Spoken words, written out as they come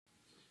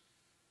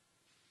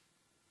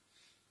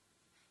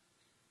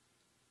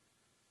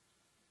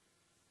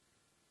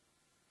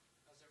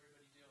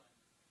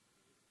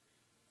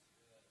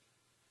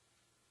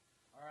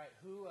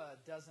who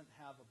doesn't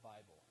have a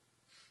Bible?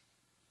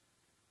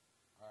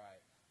 All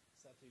right.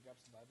 Seth, you grab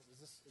some Bibles.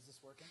 Is this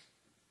working?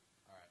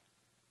 All right.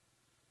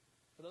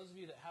 For those of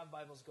you that have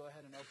Bibles, go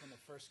ahead and open to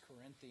 1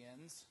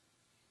 Corinthians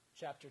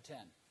chapter 10.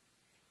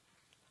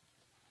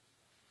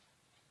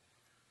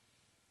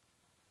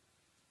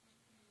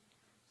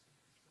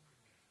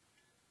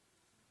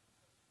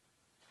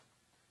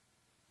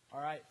 All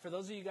right, for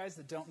those of you guys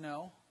that don't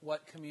know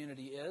what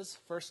community is,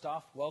 first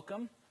off,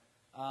 welcome.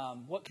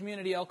 What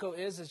Community Elko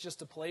is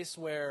just a place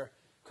where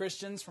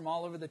Christians from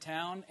all over the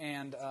town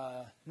and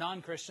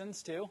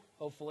non-Christians too,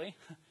 hopefully,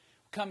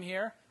 come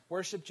here,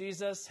 worship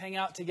Jesus, hang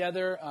out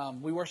together.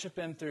 We worship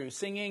Him through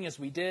singing as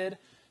we did,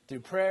 through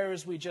prayer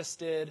as we just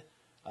did,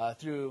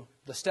 through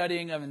the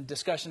studying of and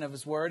discussion of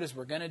His Word as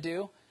we're going to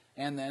do,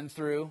 and then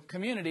through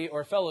community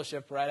or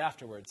fellowship right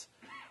afterwards.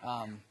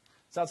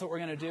 So that's what we're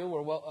going to do.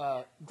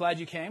 We're glad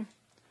you came.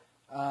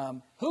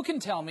 Who can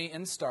tell me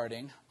in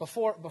starting,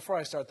 before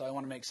I start though, I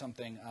want to make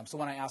something, so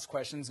when I ask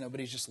questions,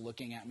 nobody's just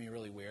looking at me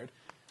really weird.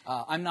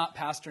 I'm not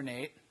Pastor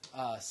Nate,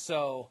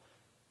 so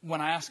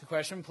when I ask a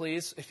question,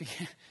 please, if you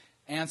can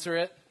answer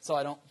it so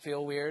I don't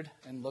feel weird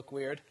and look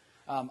weird.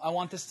 I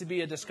want this to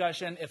be a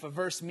discussion. If a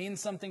verse means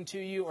something to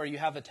you or you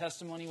have a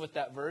testimony with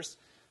that verse,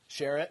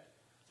 share it.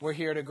 We're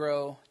here to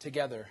grow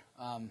together,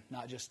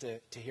 not just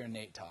to hear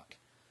Nate talk.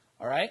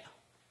 All right?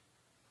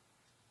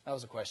 That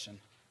was a question.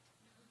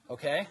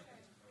 Okay?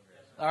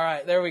 All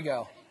right, there we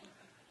go.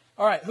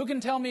 All right, who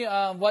can tell me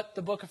what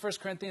the book of 1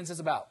 Corinthians is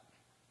about?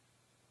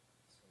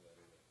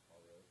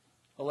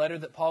 A letter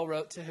that Paul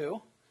wrote to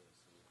who?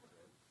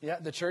 Yeah,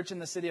 the church in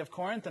the city of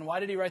Corinth. And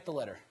why did he write the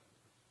letter?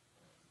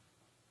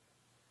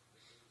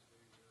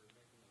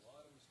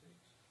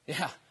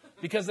 Yeah,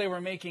 because they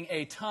were making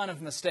a ton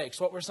of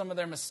mistakes. What were some of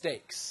their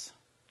mistakes?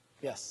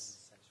 Yes.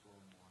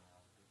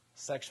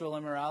 Sexual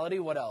immorality.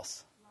 What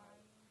else?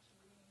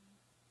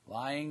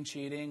 Lying,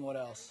 cheating, what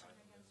else?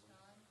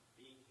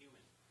 Being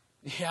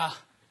human. Yeah,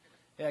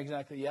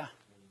 exactly, yeah.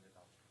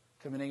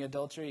 Committing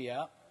adultery,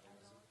 yeah.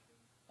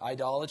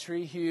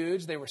 Idolatry,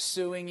 huge. They were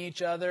suing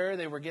each other.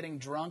 They were getting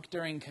drunk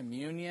during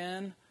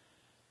communion.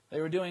 They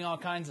were doing all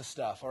kinds of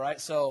stuff, all right?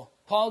 So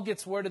Paul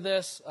gets word of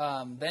this.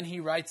 Then he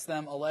writes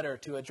them a letter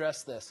to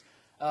address this.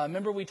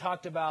 Remember we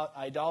talked about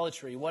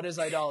idolatry. What is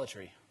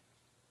idolatry?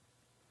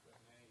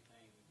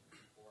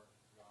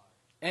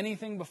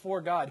 Anything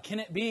before God. Can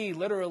it be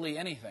literally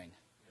anything?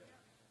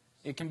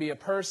 It can be a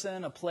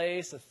person, a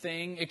place, a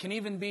thing. It can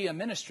even be a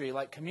ministry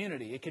like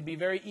community. It could be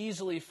very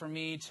easily for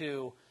me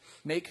to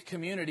make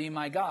community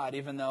my God,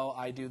 even though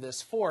I do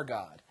this for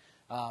God.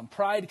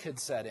 Pride could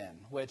set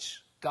in,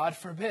 which God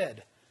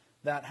forbid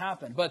that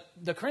happen. But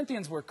the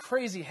Corinthians were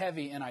crazy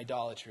heavy in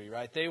idolatry,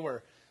 right? They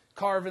were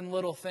carving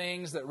little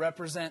things that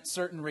represent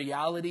certain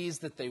realities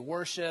that they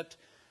worshipped.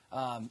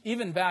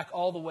 Even back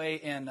all the way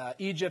in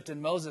Egypt in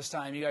Moses'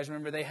 time, you guys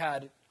remember they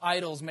had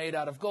idols made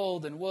out of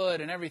gold and wood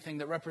and everything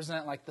that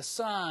represent like the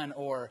sun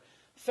or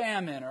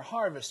famine or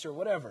harvest or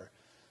whatever.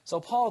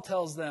 So Paul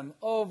tells them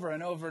over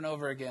and over and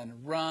over again,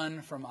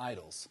 run from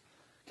idols.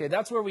 Okay,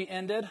 that's where we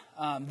ended.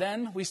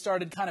 Then we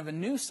started kind of a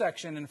new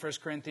section in 1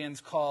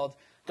 Corinthians called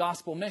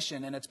Gospel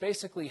Mission, and it's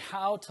basically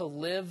how to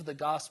live the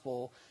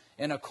gospel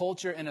in a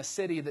culture, in a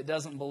city that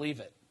doesn't believe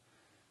it,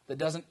 that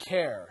doesn't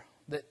care,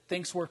 that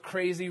thinks we're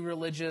crazy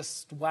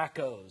religious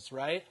wackos,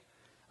 right?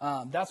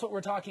 That's what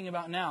we're talking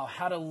about now,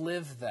 how to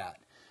live that.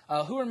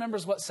 Who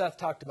remembers what Seth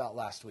talked about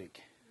last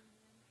week?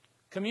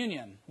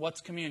 Communion.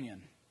 What's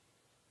communion?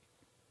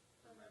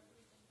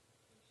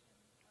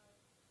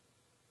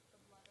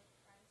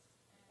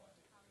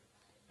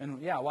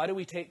 And yeah, why do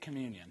we take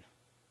communion?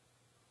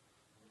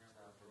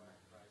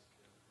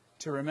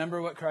 To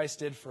remember what Christ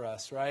did for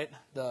us, right?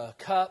 The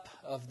cup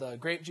of the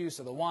grape juice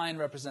or the wine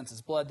represents His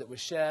blood that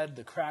was shed.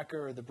 The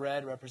cracker or the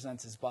bread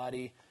represents His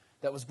body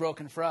that was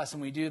broken for us.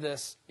 And we do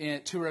this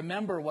to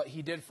remember what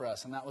He did for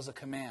us. And that was a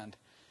command.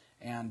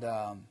 And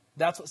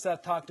that's what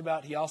Seth talked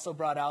about. He also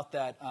brought out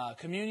that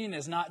communion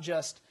is not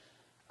just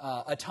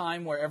a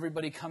time where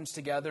everybody comes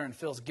together and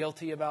feels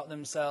guilty about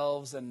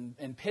themselves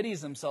and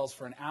pities themselves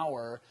for an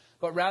hour,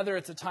 but rather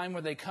it's a time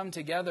where they come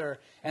together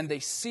and they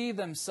see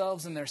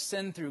themselves and their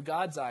sin through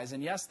God's eyes.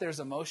 And yes,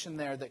 there's emotion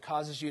there that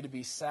causes you to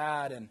be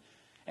sad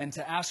and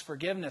to ask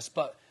forgiveness,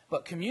 but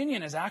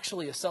communion is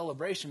actually a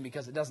celebration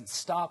because it doesn't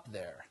stop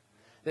there.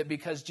 That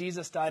because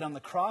Jesus died on the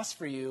cross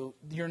for you,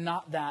 you're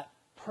not that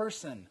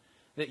person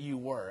that you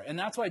were. And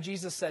that's why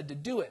Jesus said to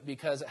do it,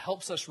 because it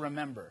helps us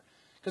remember.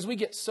 Because we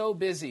get so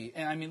busy,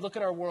 and I mean, look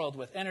at our world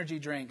with energy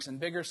drinks and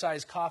bigger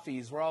size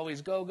coffees. We're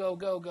always go, go,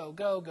 go, go,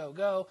 go, go,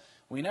 go.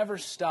 We never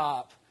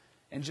stop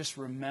and just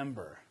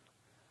remember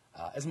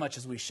as much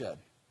as we should.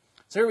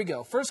 So here we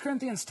go. 1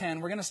 Corinthians 10,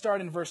 we're going to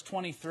start in verse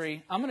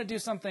 23. I'm going to do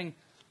something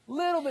a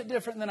little bit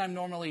different than I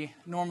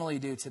normally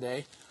do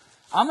today.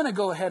 I'm going to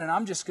go ahead and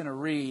I'm just going to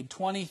read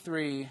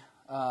 23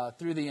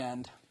 through the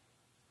end,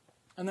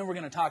 and then we're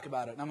going to talk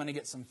about it, and I'm going to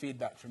get some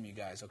feedback from you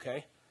guys,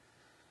 okay?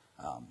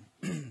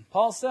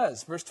 Paul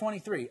says, verse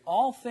 23,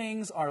 all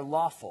things are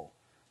lawful,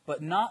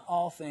 but not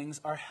all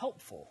things are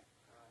helpful.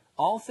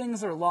 All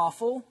things are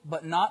lawful,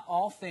 but not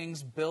all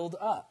things build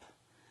up.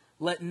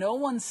 Let no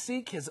one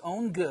seek his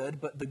own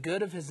good, but the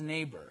good of his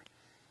neighbor.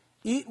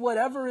 Eat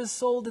whatever is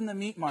sold in the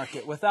meat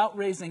market without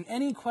raising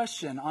any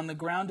question on the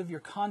ground of your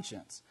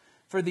conscience.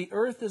 For the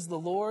earth is the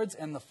Lord's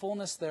and the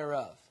fullness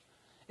thereof.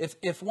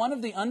 If one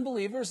of the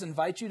unbelievers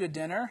invites you to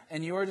dinner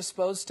and you are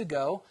disposed to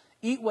go,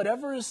 eat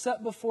whatever is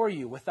set before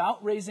you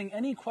without raising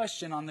any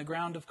question on the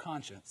ground of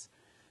conscience.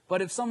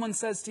 But if someone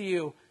says to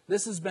you,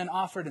 this has been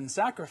offered in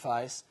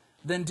sacrifice,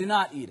 then do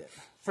not eat it,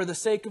 for the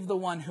sake of the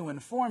one who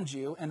informed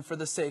you and for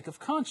the sake of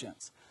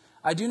conscience.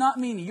 I do not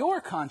mean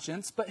your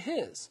conscience, but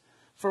his.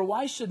 For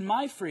why should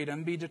my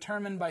freedom be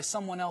determined by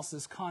someone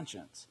else's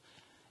conscience?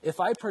 If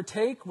I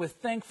partake with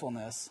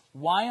thankfulness,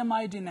 why am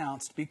I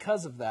denounced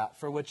because of that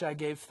for which I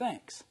gave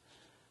thanks?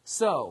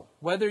 So,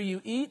 whether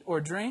you eat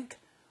or drink,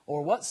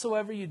 or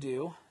whatsoever you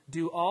do,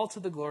 do all to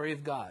the glory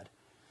of God.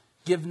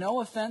 Give no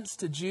offense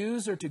to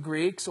Jews or to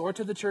Greeks or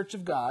to the church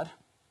of God,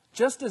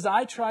 just as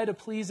I try to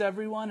please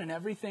everyone in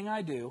everything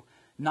I do,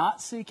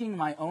 not seeking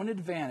my own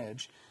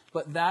advantage,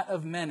 but that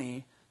of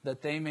many,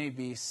 that they may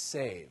be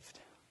saved.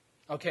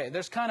 Okay,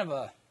 there's kind of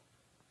a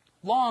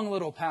long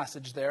little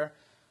passage there.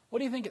 What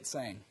do you think it's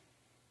saying?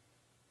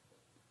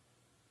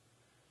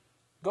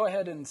 Go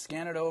ahead and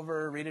scan it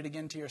over, read it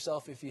again to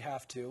yourself if you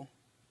have to.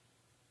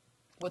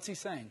 What's he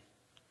saying?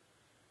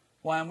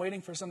 While I'm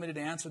waiting for somebody to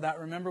answer that,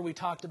 remember we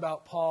talked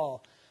about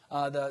Paul.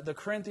 The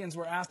Corinthians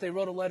were asked, they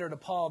wrote a letter to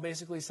Paul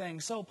basically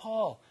saying, so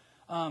Paul,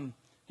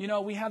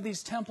 we have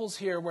these temples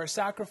here where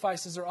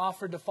sacrifices are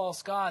offered to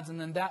false gods, and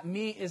then that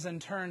meat is in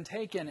turn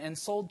taken and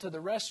sold to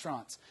the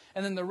restaurants.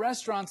 And then the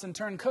restaurants in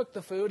turn cook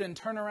the food and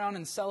turn around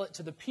and sell it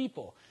to the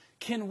people.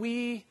 Can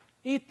we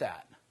eat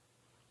that?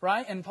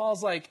 Right? And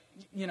Paul's like,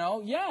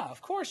 yeah,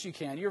 of course you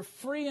can. You're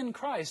free in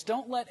Christ.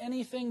 Don't let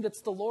anything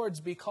that's the Lord's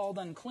be called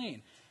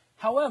unclean.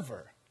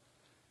 However,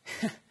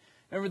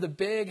 remember the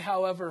big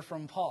however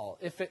from Paul.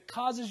 If it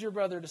causes your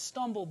brother to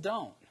stumble,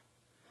 don't.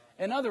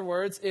 In other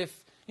words,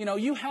 if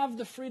you have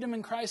the freedom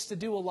in Christ to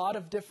do a lot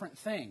of different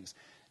things.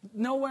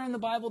 Nowhere in the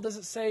Bible does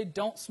it say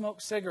don't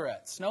smoke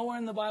cigarettes. Nowhere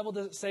in the Bible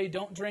does it say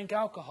don't drink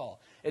alcohol.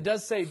 It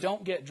does say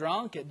don't get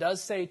drunk. It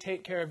does say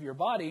take care of your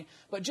body.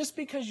 But just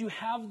because you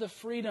have the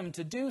freedom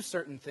to do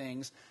certain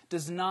things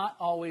does not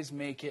always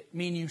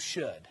mean you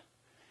should.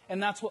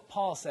 And that's what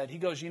Paul said. He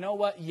goes, you know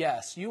what?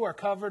 Yes, you are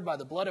covered by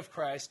the blood of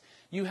Christ.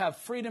 You have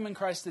freedom in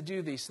Christ to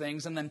do these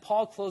things. And then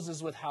Paul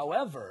closes with,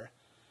 however,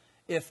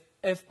 if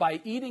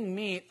by eating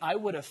meat I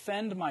would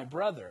offend my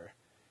brother,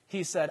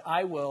 he said,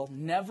 I will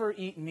never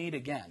eat meat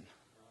again.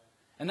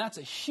 And that's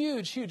a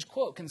huge, huge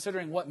quote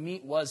considering what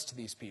meat was to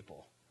these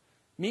people.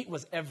 Meat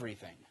was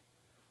everything,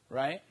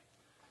 right?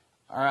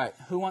 All right,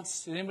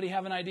 does anybody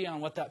have an idea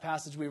on what that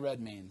passage we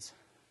read means?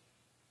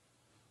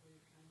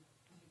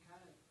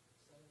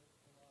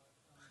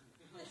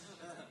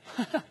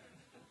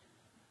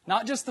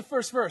 Not just the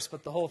first verse,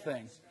 but the whole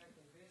thing.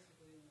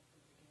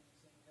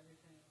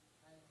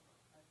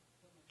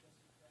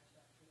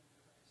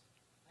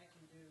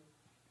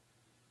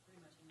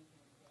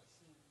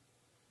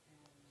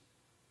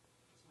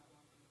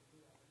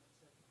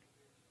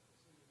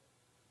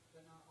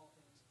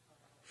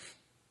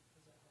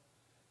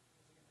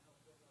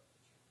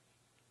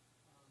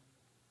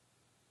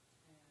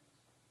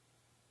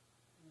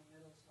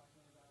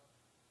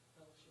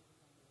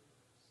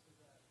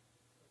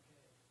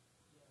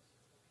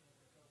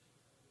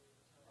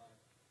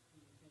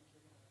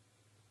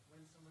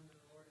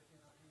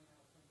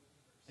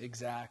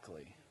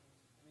 Exactly.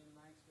 I mean, in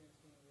my experience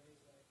being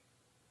raised, a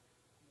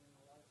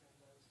lot of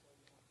times I was told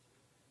you not to,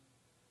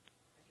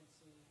 and I can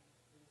see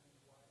reasons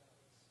why that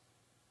was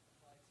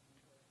applied to me,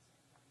 but at the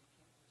same time, you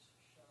can't just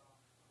shut off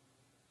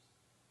unbelievers.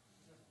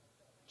 It doesn't work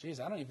that way.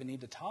 Geez, I don't even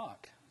need to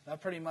talk. That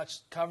pretty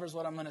much covers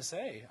what I'm going to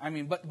say. I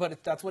mean, but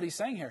that's what he's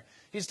saying here.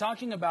 He's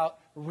talking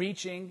about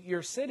reaching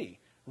your city,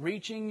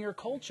 reaching your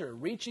culture,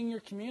 reaching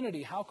your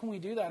community. How can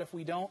we do that if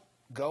we don't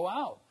go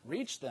out,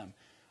 reach them?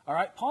 All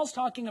right, Paul's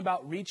talking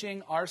about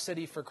reaching our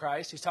city for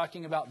Christ. He's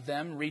talking about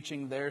them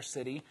reaching their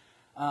city,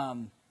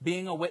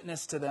 being a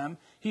witness to them.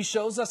 He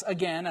shows us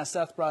again, as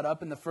Seth brought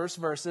up in the first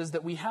verses,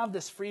 that we have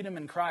this freedom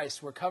in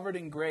Christ. We're covered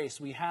in grace.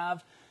 We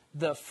have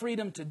the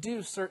freedom to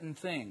do certain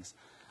things.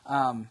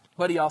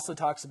 But he also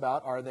talks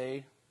about,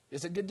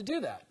 is it good to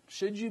do that?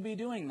 Should you be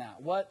doing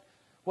that?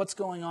 What's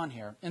going on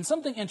here? And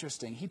something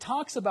interesting, he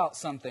talks about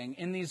something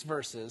in these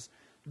verses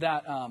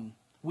that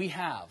we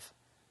have.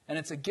 And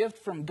it's a gift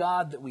from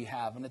God that we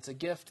have, and it's a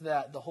gift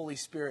that the Holy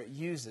Spirit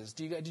uses.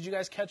 Did you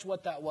guys catch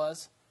what that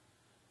was?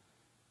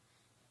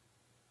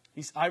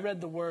 I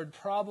read the word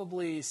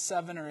probably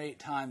 7 or 8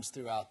 times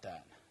throughout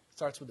that. It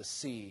starts with a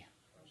C.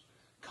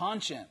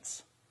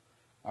 Conscience.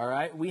 All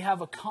right? We have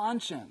a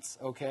conscience,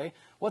 okay?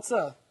 What's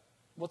a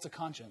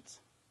conscience?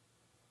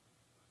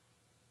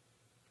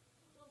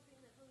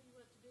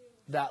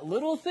 That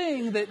little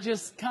thing that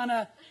just kind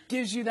of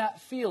gives you that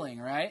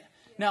feeling, right?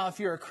 Now,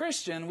 if you're a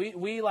Christian,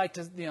 we like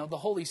to, the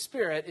Holy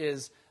Spirit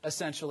is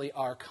essentially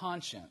our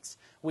conscience.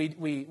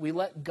 We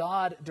let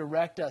God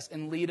direct us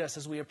and lead us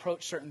as we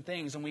approach certain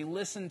things, and we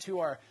listen to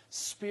our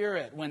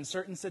spirit when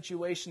certain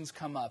situations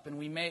come up, and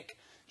we make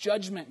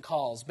judgment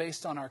calls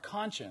based on our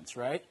conscience,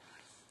 right?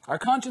 Our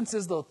conscience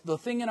is the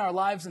thing in our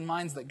lives and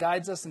minds that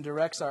guides us and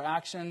directs our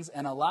actions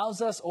and allows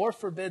us or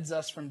forbids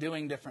us from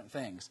doing different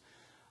things.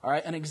 All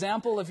right, an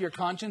example of your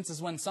conscience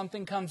is when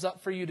something comes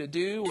up for you to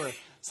do or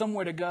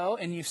somewhere to go,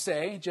 and you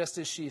say, just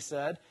as she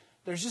said,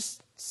 there's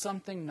just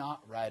something not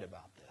right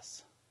about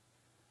this.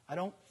 I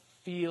don't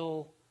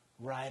feel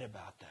right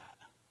about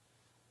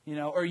that.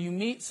 Or you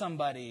meet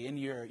somebody and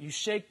you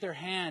shake their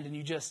hand and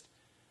you're just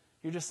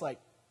like,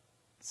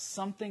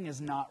 something is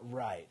not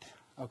right,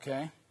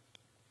 okay?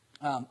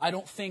 I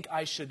don't think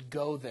I should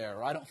go there,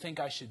 or I don't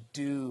think I should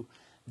do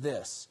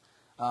this.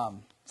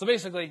 So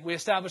basically, we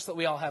established that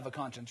we all have a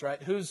conscience, right?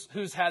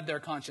 Who's had their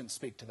conscience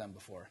speak to them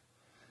before?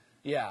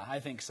 Yeah, I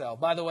think so.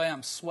 By the way,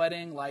 I'm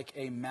sweating like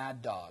a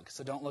mad dog,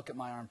 so don't look at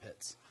my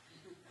armpits.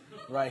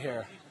 Right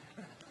here.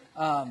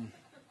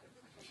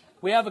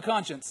 We have a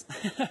conscience.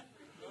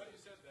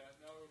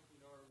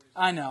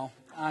 I know.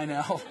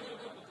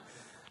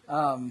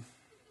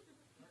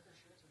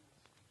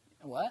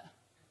 What?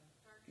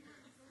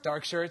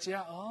 Dark shirts,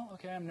 yeah. Oh,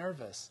 okay, I'm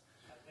nervous.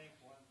 I think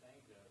one thing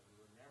to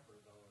remember,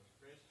 though, as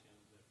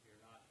Christians, if you're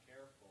not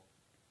careful,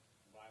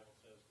 the Bible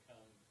says come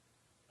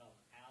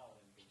out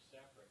and be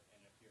separate.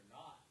 And if you're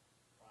not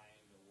trying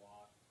to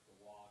walk the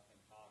walk and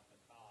talk the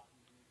talk,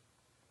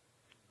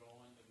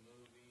 going to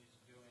movies,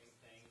 doing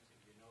things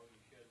that you know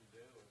you shouldn't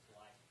do, it's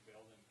like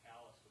building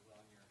calluses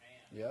on your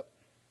hands. Yep.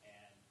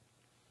 And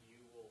you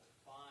will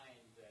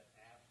find that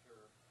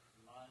after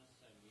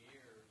months and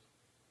years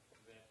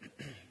that the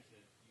things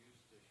that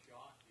used to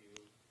shock you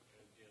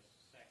are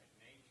just second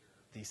nature.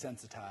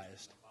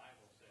 Desensitized. The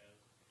Bible says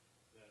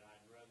that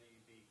I'd rather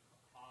you be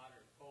hot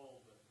or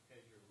cold, but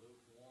because you're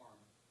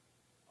lukewarm,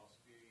 I'll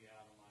spew you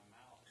out of my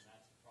mouth. And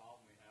that's the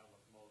problem we have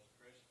with most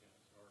Christians,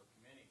 or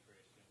many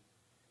Christians,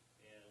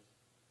 is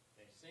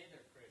they say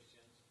they're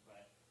Christians,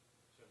 but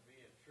to be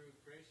a true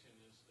Christian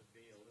is to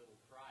be a little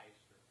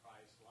Christ or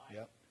Christ-like.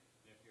 Yep.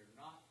 And if you're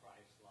not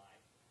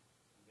Christ-like,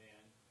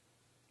 then,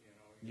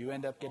 You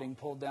end up getting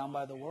pulled down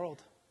by the world.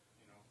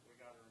 We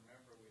got to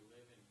remember we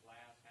live in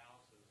glass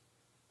houses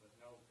with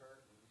no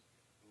curtains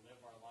and live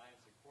our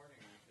lives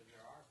accordingly, because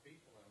there are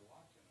people that are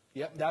watching us.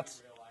 Yep, whether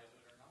we realize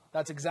it or not.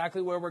 That's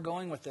exactly where we're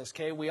going with this,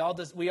 okay? We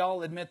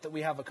all admit that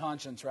we have a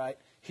conscience, right?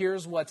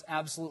 Here's what's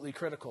absolutely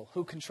critical.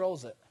 Who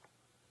controls it?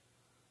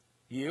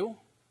 You?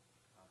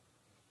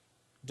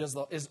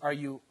 Are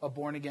you a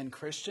born-again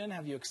Christian?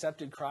 Have you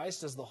accepted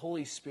Christ? Does the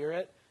Holy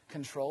Spirit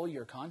control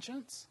your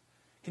conscience?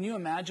 Can you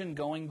imagine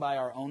going by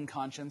our own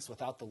conscience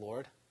without the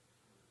Lord?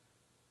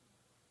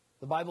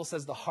 The Bible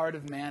says the heart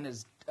of man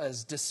is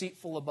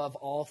deceitful above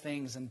all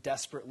things and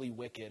desperately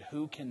wicked.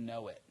 Who can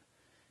know it?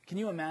 Can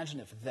you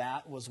imagine if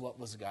that was what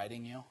was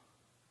guiding you?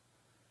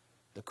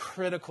 The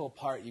critical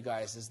part, you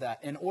guys, is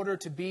that in order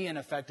to be an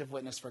effective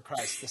witness for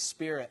Christ, the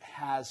Spirit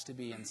has to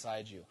be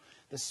inside you.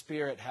 The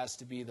Spirit has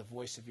to be the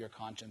voice of your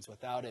conscience.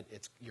 Without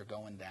it, you're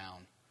going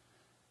down.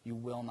 You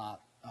will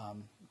not,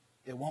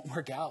 it won't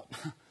work out.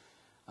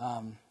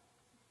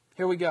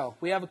 Here we go.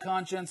 We have a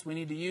conscience. We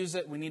need to use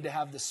it. We need to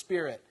have the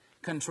Spirit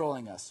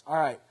controlling us. All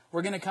right.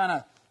 We're going to kind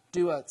of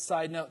do a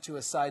side note to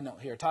a side note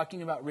here,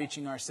 talking about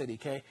reaching our city,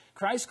 okay?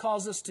 Christ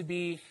calls us to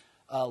be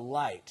a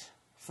light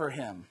for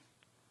Him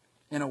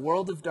in a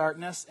world of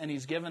darkness, and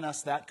He's given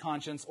us that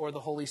conscience or the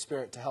Holy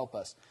Spirit to help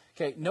us.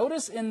 Okay,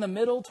 notice in the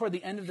middle, toward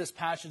the end of this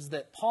passage,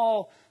 that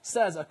Paul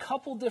says a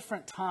couple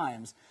different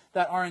times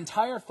that our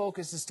entire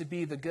focus is to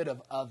be the good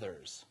of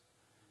others,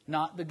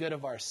 not the good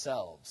of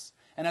ourselves.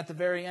 And at the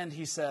very end,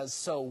 he says,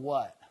 so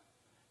what?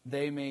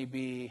 They may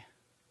be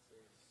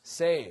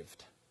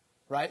saved.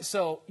 Right?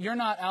 So you're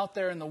not out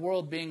there in the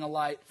world being a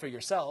light for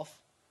yourself.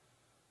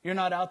 You're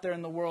not out there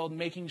in the world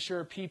making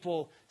sure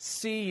people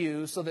see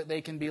you so that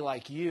they can be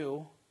like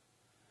you.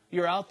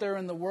 You're out there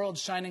in the world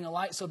shining a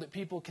light so that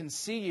people can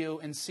see you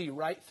and see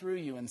right through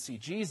you and see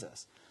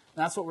Jesus.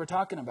 And that's what we're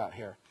talking about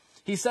here.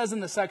 He says in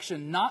the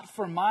section, not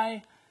for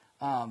my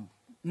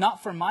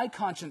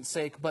conscience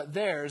sake, but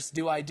theirs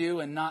do I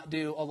do and not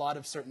do a lot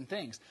of certain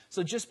things.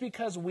 So just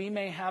because we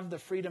may have the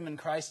freedom in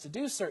Christ to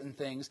do certain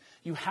things,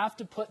 you have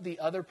to put the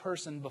other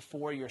person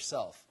before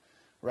yourself,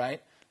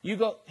 right?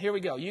 Here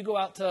we go. You go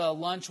out to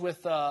lunch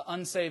with an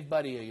unsaved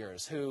buddy of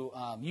yours who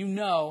you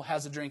know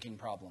has a drinking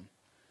problem.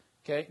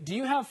 Okay? Do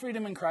you have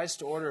freedom in Christ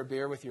to order a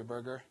beer with your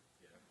burger?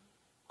 Yeah.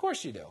 Of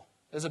course you do.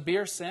 Is a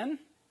beer sin?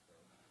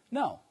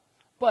 No.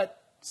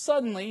 But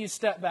suddenly you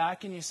step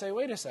back and you say,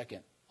 wait a second.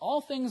 All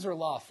things are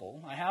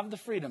lawful. I have the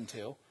freedom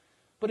to.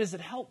 But is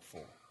it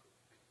helpful?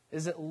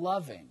 Is it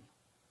loving?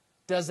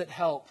 Does it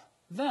help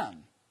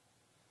them?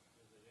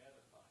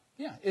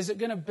 Yeah. Is it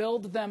going to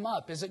build them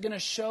up? Is it going to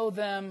show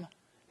them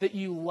that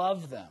you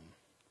love them?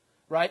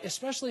 Right?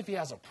 Especially if he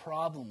has a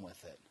problem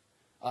with it.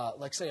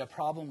 Like, say, a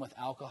problem with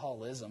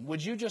alcoholism.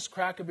 Would you just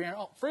crack a beer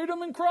and,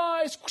 freedom in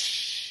Christ?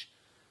 Whoosh.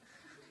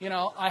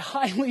 I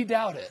highly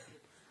doubt it.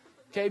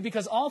 Okay,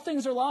 because all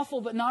things are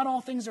lawful, but not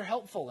all things are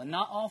helpful, and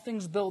not all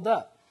things build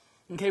up.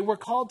 Okay, we're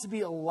called to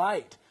be a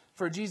light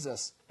for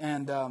Jesus.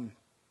 And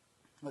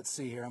let's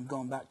see here. I'm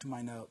going back to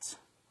my notes.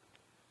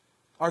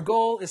 Our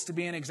goal is to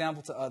be an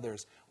example to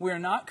others. We are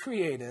not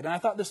created, and I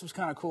thought this was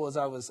kind of cool as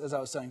I was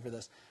studying for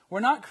this. We're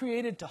not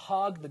created to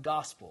hog the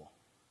gospel.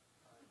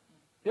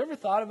 You ever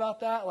thought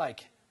about that?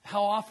 Like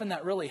how often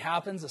that really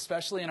happens,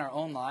 especially in our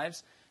own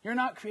lives? You're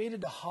not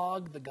created to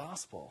hog the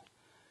gospel.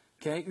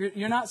 Okay,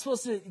 you're not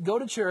supposed to go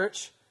to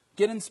church,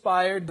 get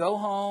inspired, go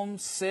home,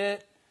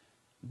 sit,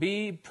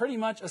 be pretty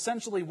much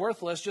essentially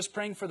worthless, just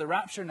praying for the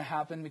rapture to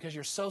happen because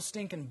you're so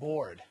stinking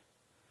bored.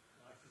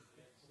 Like the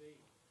Dead Sea.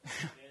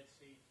 The Dead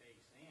Sea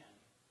takes in,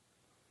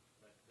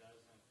 but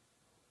doesn't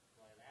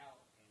let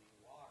out any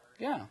water.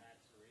 Yeah. And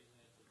that's the reason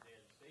it's a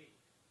Dead Sea.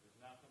 There's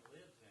nothing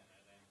lives in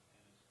it.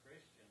 And as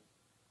Christians,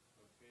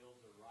 the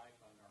fields are ripe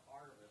on their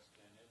harvest,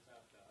 and it's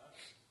up to us.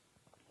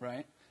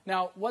 Right?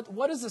 Now,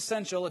 what is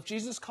essential, if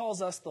Jesus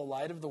calls us the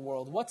light of the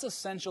world, what's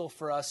essential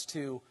for us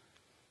to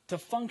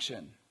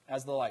function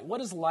as the light? What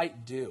does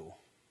light do?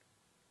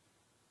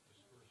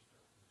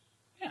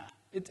 Yeah,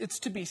 it's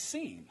to be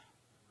seen.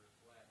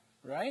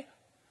 Right?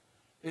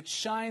 It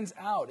shines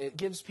out. It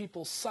gives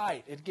people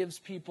sight. It gives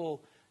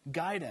people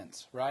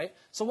guidance. Right?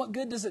 So what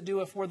good does it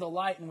do if we're the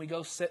light and we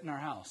go sit in our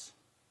house?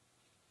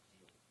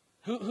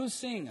 Who's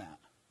seeing that?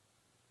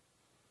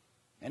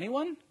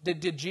 Anyone?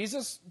 Did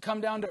Jesus come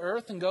down to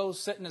earth and go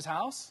sit in his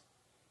house?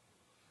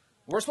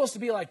 We're supposed to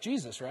be like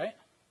Jesus, right?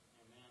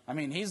 I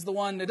mean, he's the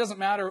one. It doesn't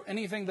matter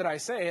anything that I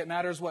say. It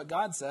matters what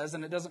God says,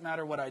 and it doesn't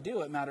matter what I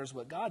do. It matters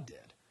what God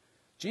did.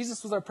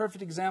 Jesus was our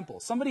perfect example.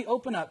 Somebody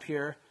open up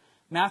here,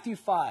 Matthew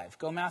 5.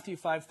 Go Matthew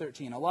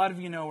 5:13. A lot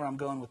of you know where I'm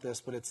going with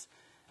this, but it's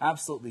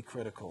absolutely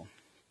critical.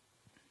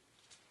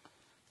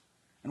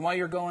 And while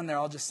you're going there,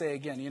 I'll just say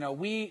again,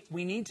 we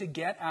need to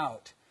get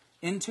out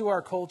into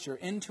our culture,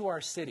 into our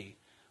city.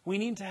 We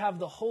need to have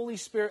the Holy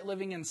Spirit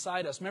living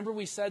inside us. Remember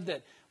we said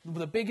that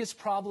the biggest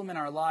problem in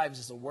our lives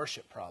is a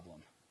worship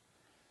problem.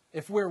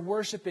 If we're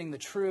worshiping the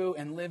true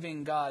and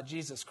living God,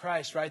 Jesus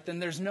Christ, right, then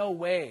there's no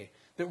way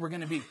that we're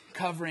going to be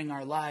covering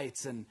our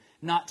lights and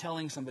not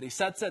telling somebody.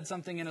 Seth said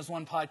something in his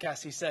one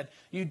podcast. He said,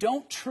 you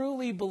don't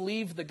truly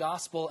believe the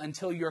gospel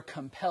until you're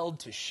compelled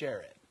to share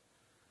it.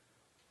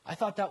 I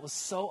thought that was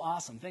so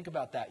awesome. Think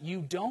about that.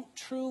 You don't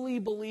truly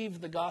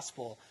believe the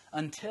gospel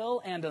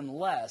until and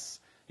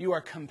unless you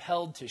are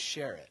compelled to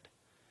share it.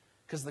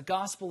 Because the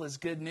gospel is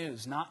good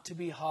news, not to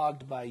be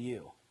hogged by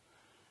you.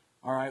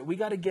 All right, we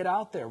got to get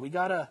out there. We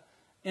got to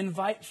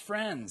invite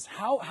friends.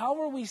 How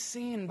are we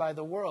seen by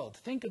the world?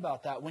 Think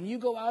about that. When you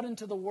go out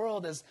into the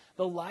world as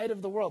the light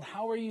of the world,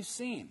 how are you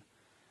seen?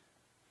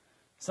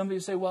 Somebody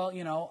would say, well,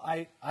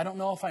 I don't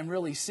know if I'm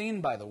really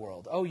seen by the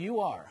world. Oh, you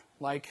are.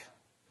 Like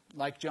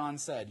John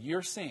said,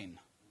 you're seen.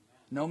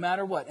 No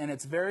matter what. And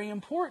it's very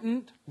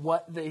important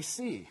what they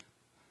see.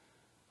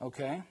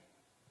 Okay?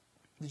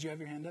 Did you have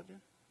your hand up,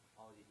 Jen?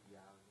 Oh, yeah,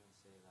 I was going to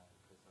say that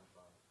because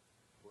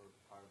we're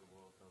part of the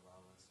world, they'll love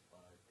us,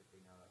 but if they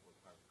know that we're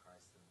part of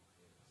Christ, then they'll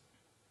hate us.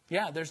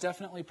 Yeah, there's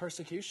definitely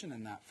persecution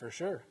in that, for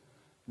sure.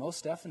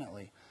 Most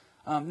definitely.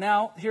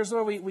 Now, here's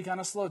where we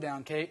kind of slow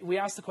down, okay? We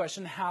ask the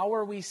question, how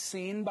are we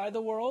seen by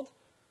the world?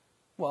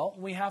 Well,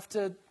 we have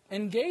to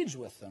engage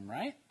with them,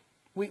 right?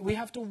 We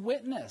have to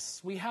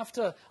witness.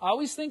 I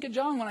always think of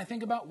John when I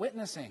think about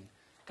witnessing.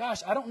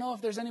 Gosh, I don't know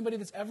if there's anybody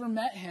that's ever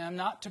met him,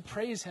 not to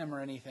praise him or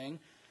anything,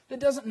 that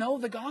doesn't know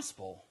the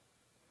gospel.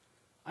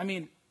 I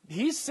mean,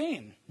 he's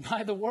seen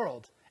by the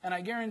world. And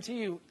I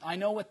guarantee you, I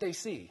know what they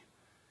see.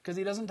 Because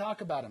he doesn't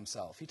talk about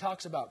himself. He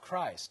talks about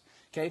Christ.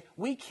 Okay?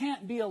 We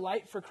can't be a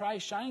light for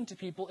Christ shining to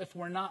people if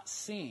we're not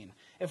seen.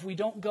 If we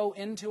don't go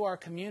into our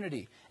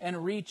community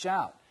and reach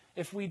out.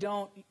 If we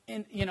don't,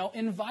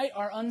 invite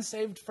our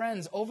unsaved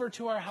friends over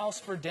to our house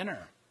for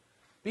dinner.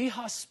 Be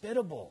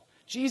hospitable.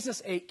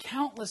 Jesus ate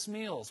countless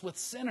meals with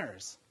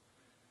sinners.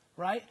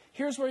 Right?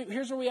 Here's where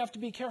we have to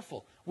be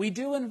careful. We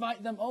do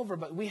invite them over,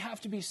 but we have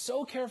to be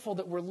so careful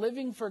that we're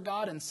living for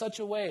God in such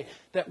a way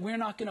that we're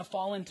not going to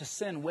fall into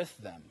sin with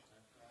them.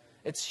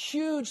 It's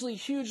hugely,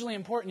 hugely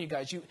important, you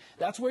guys.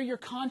 That's where your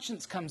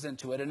conscience comes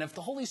into it. And if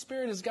the Holy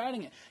Spirit is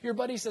guiding it, your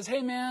buddy says,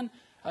 hey man,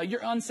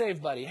 you're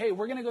unsaved buddy. Hey,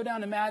 we're going to go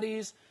down to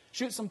Maddie's,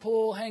 shoot some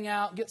pool, hang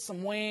out, get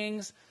some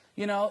wings.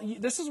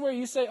 This is where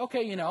you say,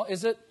 okay,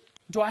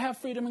 do I have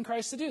freedom in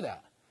Christ to do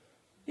that?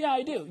 Yeah,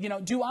 I do.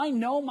 Do I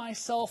know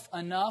myself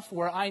enough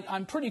where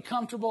I'm pretty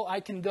comfortable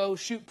I can go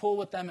shoot pool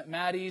with them at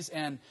Maddie's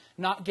and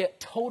not get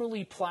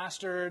totally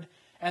plastered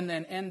and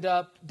then end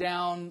up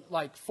down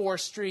like 4th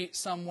Street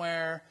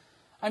somewhere?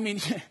 I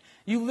mean,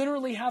 you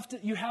literally have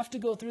to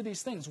go through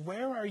these things.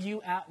 Where are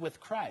you at with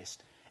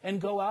Christ? And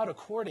go out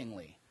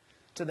accordingly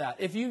to that.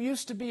 If you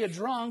used to be a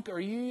drunk or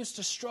you used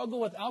to struggle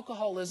with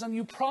alcoholism,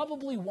 you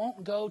probably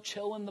won't go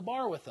chill in the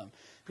bar with them.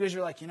 Because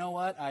you're like, you know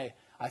what? I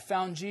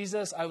found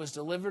Jesus. I was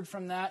delivered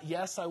from that.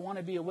 Yes, I want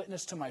to be a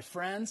witness to my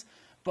friends,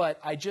 but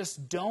I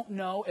just don't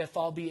know if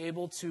I'll be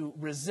able to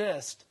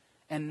resist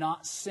and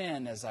not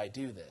sin as I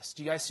do this.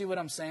 Do you guys see what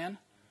I'm saying?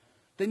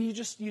 then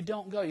you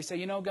don't go. You say,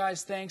 you know,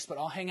 guys, thanks, but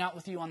I'll hang out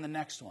with you on the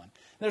next one.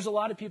 There's a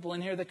lot of people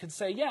in here that could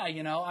say, yeah,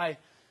 I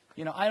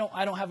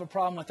don't have a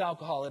problem with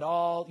alcohol at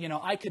all.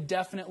 I could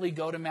definitely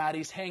go to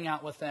Maddie's, hang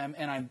out with them,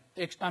 and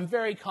I'm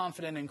very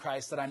confident in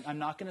Christ that I'm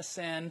not going to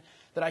sin,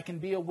 that I can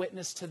be a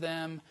witness to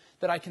them,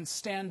 that I can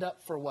stand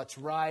up for what's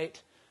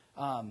right,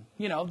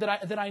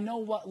 that I know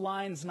what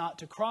lines not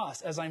to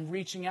cross as I'm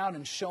reaching out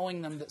and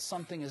showing them that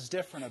something is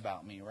different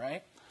about me,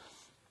 right?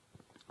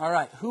 All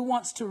right, who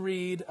wants to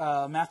read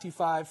Matthew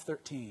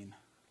 5:13?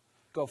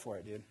 Go for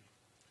it, dude.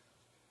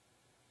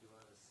 You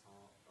are the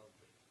salt of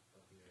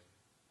the earth,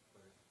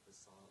 but if the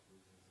salt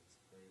loses its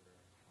flavor,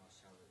 how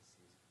shall it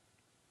season?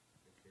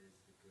 It is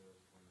the good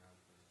for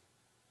nothing,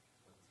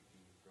 but to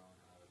be thrown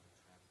out and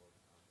trampled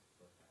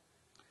underfoot.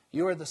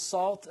 You are the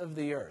salt of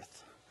the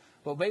earth.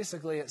 Well,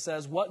 basically it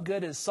says, what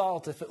good is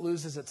salt if it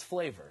loses its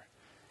flavor?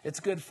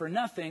 It's good for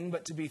nothing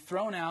but to be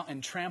thrown out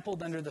and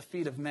trampled under the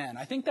feet of men.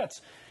 I think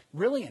that's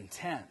really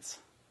intense,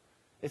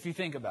 if you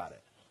think about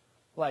it.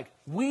 Like,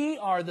 we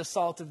are the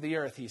salt of the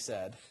earth, he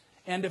said,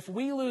 and if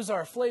we lose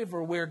our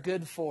flavor, we're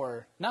good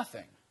for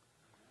nothing.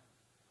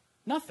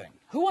 Nothing.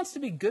 Who wants to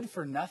be good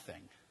for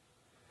nothing?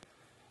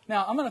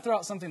 Now, I'm going to throw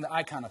out something that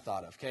I kind of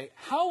thought of, okay?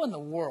 How in the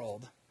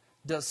world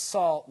does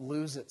salt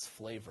lose its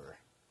flavor?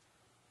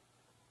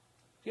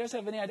 Do you guys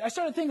have any idea? I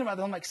started thinking about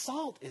that. I'm like,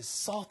 salt is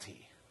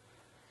salty.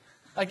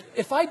 Like,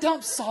 if I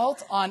dump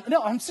salt on...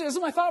 No, I'm serious. This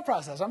is my thought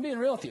process. I'm being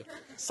real with you.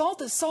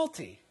 Salt is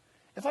salty.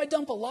 If I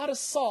dump a lot of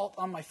salt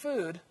on my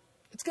food,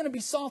 it's going to be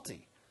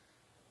salty.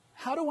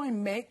 How do I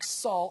make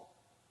salt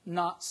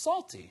not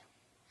salty?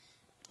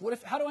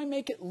 How do I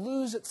make it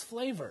lose its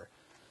flavor?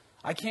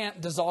 I can't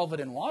dissolve it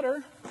in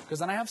water, because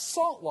then I have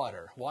salt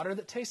water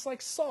that tastes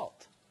like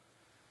salt.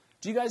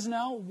 Do you guys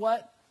know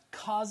what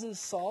causes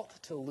salt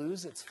to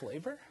lose its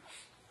flavor?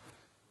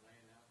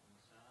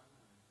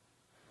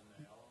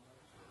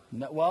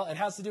 No, well, it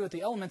has to do with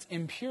the elements.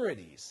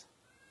 Impurities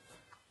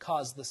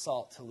cause the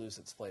salt to lose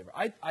its flavor.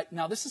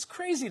 Now, this is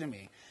crazy to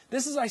me.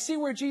 I see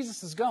where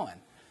Jesus is going.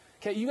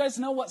 Okay, you guys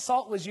know what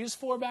salt was used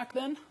for back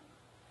then?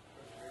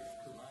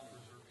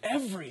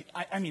 Everything.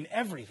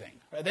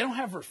 Right? They don't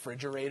have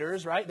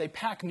refrigerators, right? They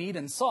pack meat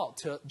and salt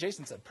to,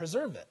 Jason said,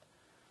 preserve it.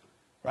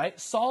 Right?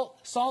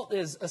 Salt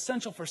is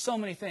essential for so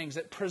many things.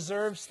 It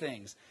preserves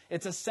things.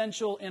 It's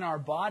essential in our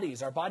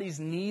bodies. Our bodies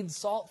need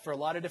salt for a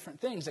lot of different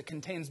things. It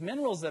contains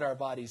minerals that our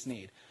bodies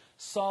need.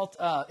 Salt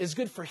is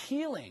good for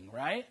healing,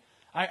 right?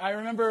 I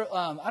remember,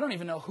 I don't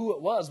even know who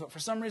it was, but for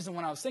some reason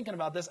when I was thinking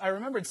about this, I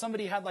remembered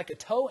somebody had like a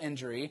toe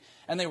injury,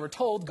 and they were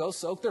told, go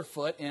soak their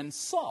foot in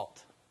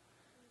salt.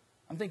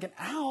 I'm thinking,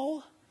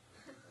 ow,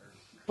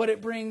 but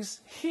it brings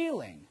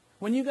healing.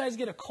 When you guys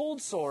get a cold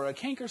sore, a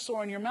canker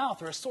sore in your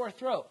mouth, or a sore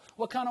throat,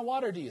 what kind of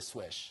water do you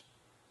swish?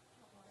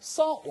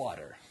 Salt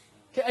water.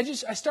 Okay,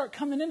 I start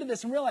coming into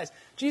this and realize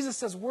Jesus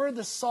says we're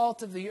the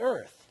salt of the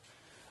earth.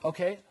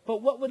 Okay,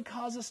 but what would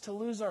cause us to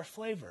lose our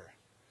flavor?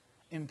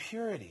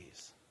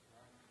 Impurities.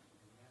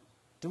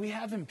 Do we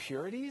have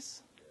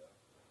impurities?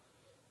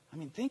 I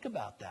mean, think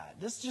about that.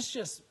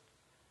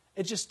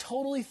 It just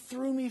totally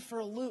threw me for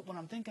a loop when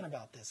I'm thinking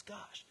about this.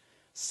 Gosh.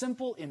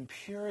 Simple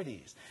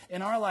impurities.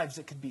 In our lives,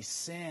 it could be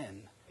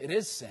sin. It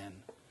is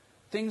sin.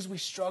 Things we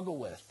struggle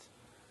with.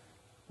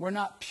 We're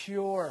not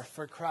pure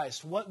for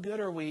Christ. What good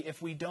are we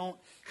if we don't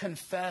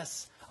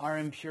confess our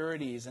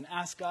impurities and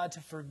ask God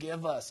to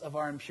forgive us of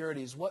our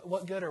impurities?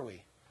 What good are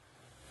we?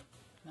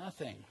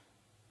 Nothing.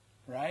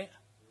 Right?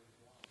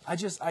 I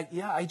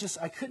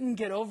couldn't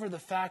get over the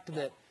fact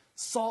that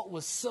salt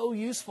was so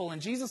useful,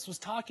 and Jesus was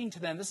talking to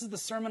them. This is the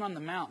Sermon on the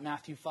Mount,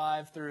 Matthew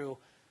 5 through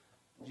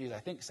I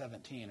think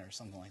 17 or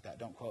something like that.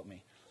 Don't quote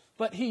me.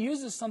 But he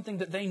uses something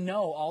that they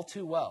know all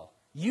too well.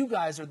 You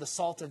guys are the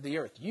salt of the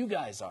earth. You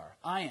guys are.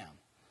 I am.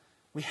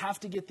 We have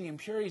to get the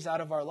impurities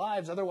out of our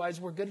lives. Otherwise,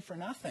 we're good for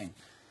nothing.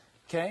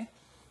 Okay?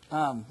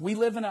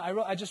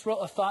 I just wrote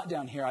a thought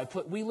down here.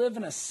 We live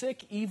in a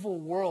sick, evil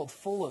world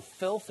full of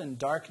filth and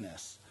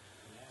darkness.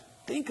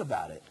 Think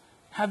about it.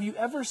 Have you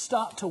ever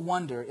stopped to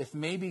wonder if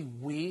maybe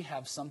we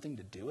have something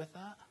to do with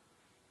that?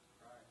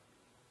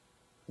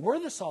 We're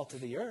the salt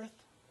of the earth.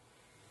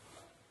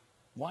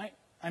 Why?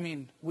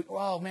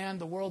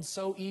 The world's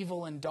so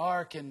evil and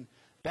dark and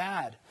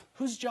bad.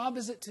 Whose job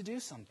is it to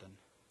do something?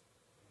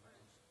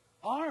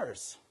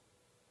 Ours.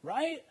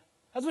 Right?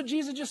 That's what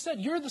Jesus just said.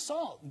 You're the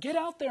salt. Get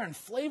out there and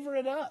flavor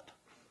it up.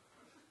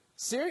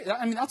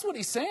 Seriously? That's what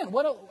he's saying.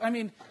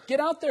 Get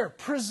out there.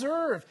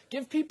 Preserve.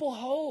 Give people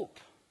hope.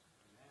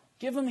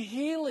 Give them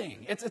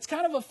healing. It's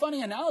kind of a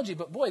funny analogy,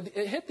 but boy,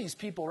 it hit these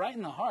people right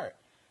in the heart.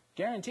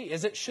 Guarantee.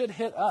 As it should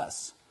hit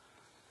us.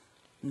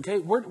 Okay,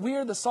 we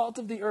are the salt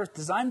of the earth,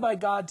 designed by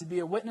God to be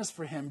a witness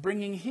for him,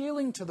 bringing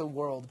healing to the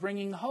world,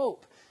 bringing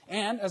hope,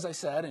 and, as I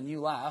said, and you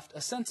laughed,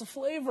 a sense of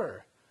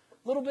flavor,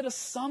 a little bit of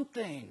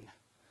something,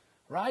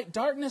 right?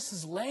 Darkness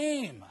is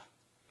lame.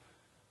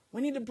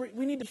 We need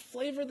to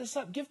flavor this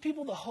up. Give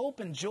people the hope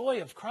and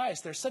joy of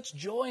Christ. There's such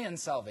joy in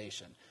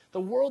salvation.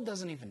 The world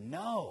doesn't even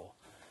know.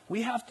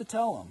 We have to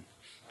tell them.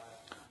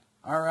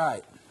 All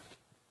right.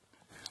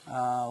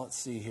 Let's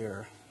see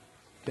here.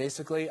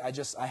 Basically,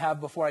 I have,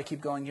 before I keep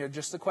going here,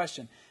 just a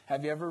question.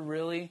 Have you ever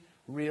really,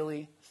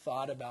 really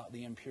thought about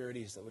the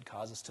impurities that would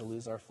cause us to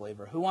lose our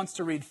flavor? Who wants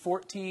to read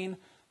 14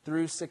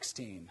 through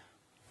 16?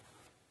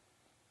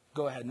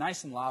 Go ahead,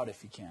 nice and loud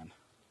if you can.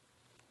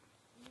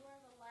 You are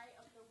the light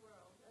of the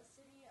world. A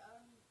city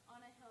on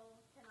a hill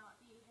cannot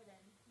be hidden.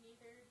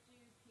 Neither do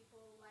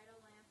people light a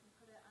lamp and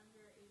put it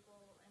under a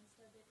bowl.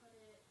 Instead, they put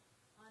it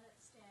on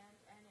its stand,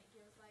 and it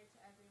gives light to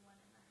everyone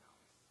in the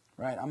house.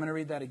 Right, I'm going to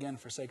read that again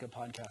for sake of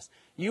podcast.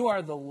 You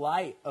are the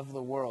light of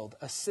the world.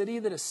 A city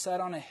that is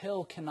set on a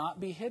hill cannot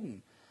be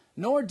hidden.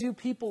 Nor do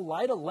people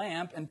light a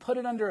lamp and put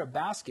it under a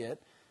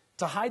basket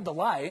to hide the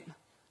light,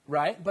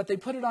 right? But they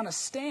put it on a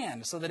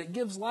stand so that it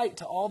gives light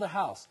to all the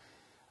house.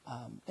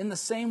 In the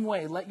same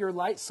way, let your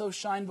light so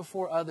shine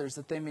before others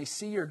that they may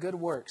see your good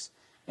works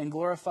and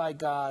glorify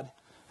God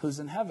who's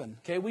in heaven.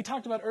 Okay, we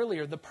talked about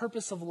earlier the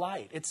purpose of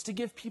light. It's to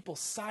give people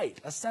sight,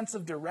 a sense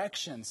of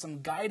direction,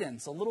 some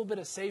guidance, a little bit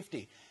of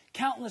safety.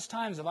 Countless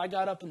times have I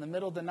got up in the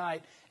middle of the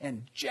night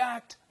and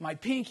jacked my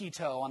pinky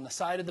toe on the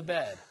side of the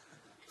bed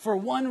for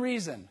one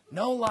reason: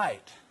 no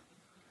light.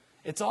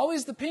 It's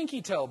always the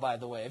pinky toe, by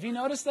the way. Have you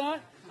noticed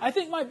that? I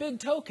think my big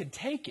toe could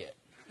take it,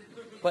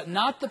 but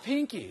not the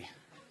pinky.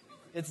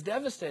 It's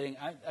devastating.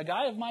 A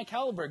guy of my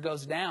caliber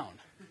goes down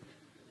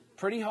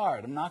pretty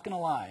hard, I'm not going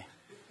to lie.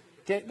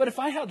 Okay, but if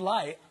I had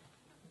light,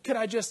 could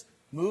I just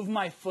move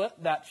my foot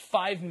that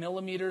 5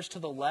 millimeters to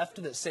the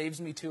left that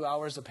saves me 2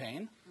 hours of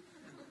pain?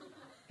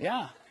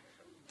 Yeah.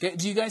 Okay,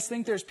 do you guys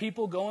think there's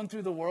people going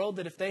through the world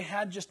that if they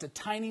had just a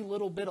tiny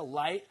little bit of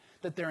light,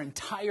 that their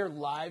entire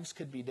lives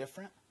could be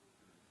different?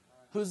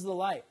 Who's the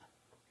light?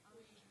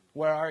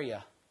 Where are you?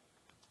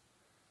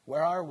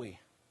 Where are we?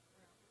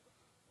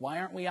 Why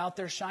aren't we out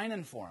there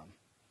shining for them?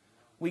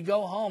 We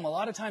go home. A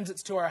lot of times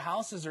it's to our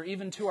houses or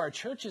even to our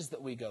churches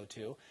that we go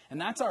to,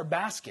 and that's our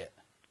basket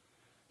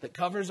that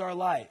covers our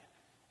light.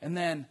 And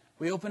then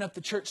we open up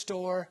the church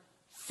door,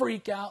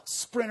 freak out,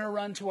 sprinter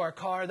run to our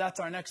car.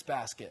 That's our next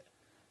basket.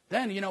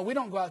 Then, we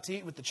don't go out to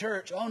eat with the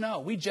church. Oh,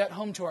 no, we jet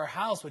home to our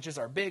house, which is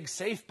our big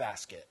safe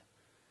basket.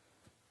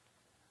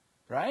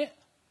 Right?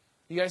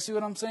 You guys see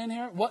what I'm saying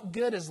here? What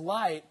good is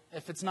light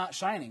if it's not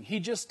shining? He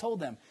just told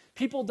them.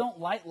 People don't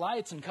light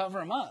lights and cover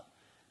them up.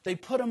 They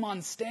put them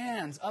on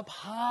stands up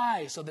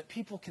high so that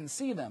people can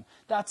see them.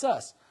 That's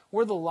us.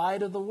 We're the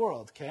light of the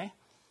world, okay?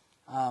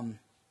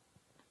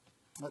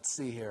 Let's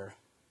see here.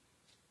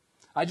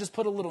 I just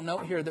put a little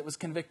note here that was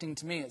convicting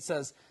to me. It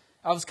says,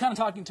 I was kind of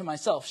talking to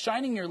myself,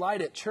 shining your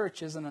light at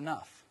church isn't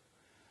enough.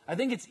 I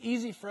think it's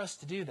easy for us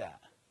to do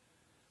that.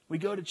 We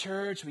go to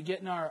church, we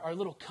get in our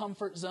little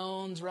comfort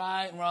zones,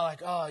 right? And we're all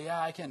like, oh yeah,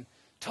 I can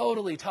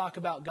totally talk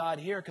about God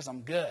here because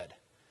I'm good.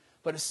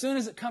 But as soon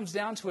as it comes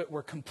down to it,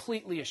 we're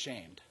completely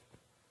ashamed.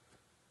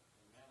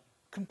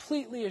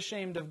 Completely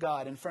ashamed of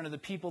God in front of the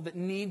people that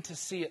need to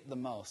see it the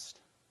most.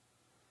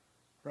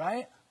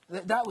 Right?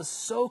 That was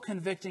so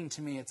convicting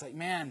to me. It's like,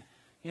 man,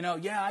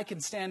 yeah, I can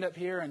stand up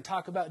here and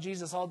talk about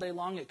Jesus all day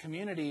long at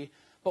community,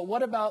 but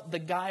what about the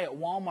guy at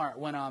Walmart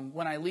when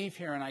I leave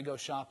here and I go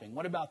shopping?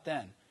 What about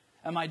then?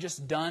 Am I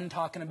just done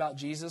talking about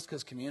Jesus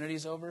because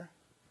community's over?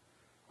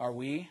 Are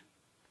we?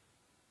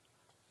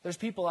 There's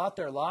people out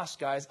there lost,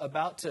 guys,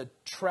 about to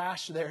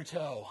trash their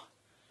toe.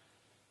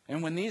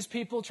 And when these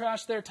people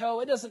trash their toe,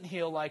 it doesn't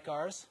heal like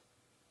ours.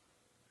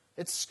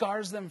 It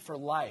scars them for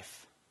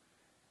life.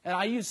 And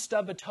I use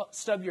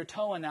stub your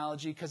toe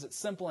analogy because it's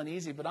simple and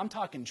easy, but I'm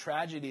talking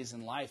tragedies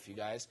in life, you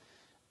guys.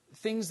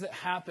 Things that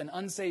happen,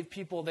 unsaved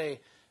people, they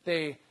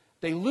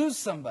lose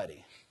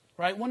somebody,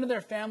 right? One of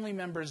their family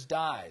members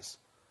dies.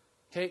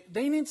 Okay,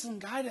 they need some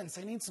guidance.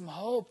 They need some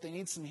hope. They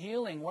need some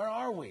healing. Where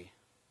are we?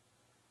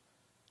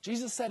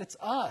 Jesus said it's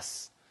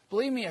us.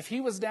 Believe me, if he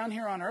was down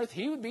here on earth,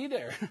 he would be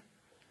there.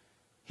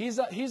 He's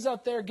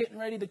up there getting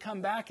ready to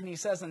come back, and he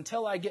says,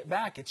 until I get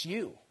back, it's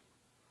you.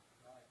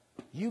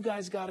 You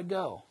guys got to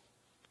go.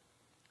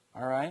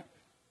 All right?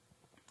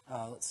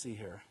 Let's see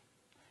here.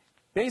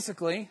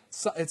 Basically,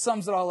 it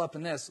sums it all up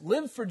in this.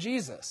 Live for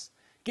Jesus.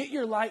 Get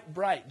your light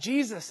bright.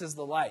 Jesus is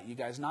the light, you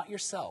guys, not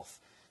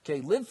yourself.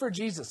 Okay, live for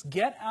Jesus.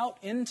 Get out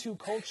into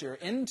culture,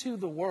 into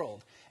the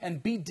world,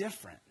 and be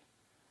different.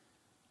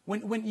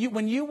 When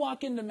you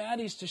walk into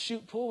Maddie's to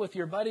shoot pool with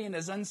your buddy and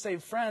his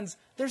unsaved friends,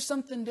 there's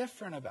something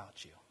different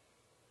about you.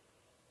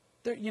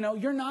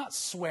 You're not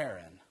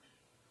swearing.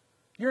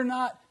 You're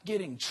not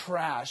getting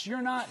trashed.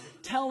 You're not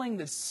telling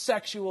the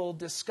sexual,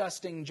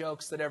 disgusting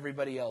jokes that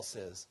everybody else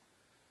is.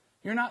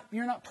 You're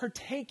not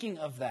partaking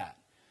of that.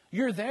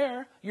 You're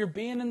there. You're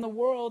being in the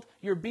world.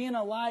 You're being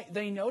a light.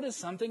 They notice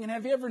something. And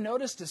have you ever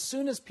noticed as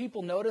soon as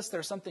people notice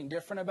there's something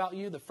different about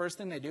you, the first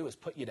thing they do is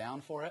put you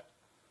down for it?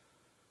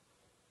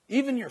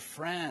 Even your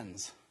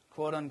friends,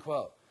 quote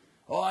unquote.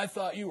 Oh, I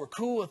thought you were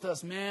cool with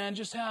us, man.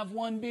 Just have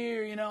one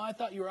beer. I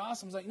thought you were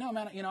awesome. It's like, no,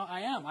 man, I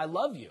am. I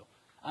love you.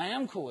 I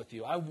am cool with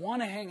you. I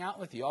want to hang out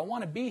with you. I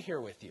want to be here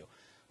with you.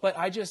 But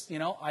I just,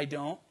 I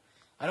don't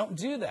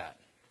do that.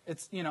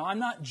 It's, I'm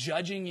not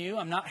judging you.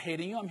 I'm not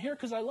hating you. I'm here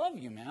because I love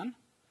you, man.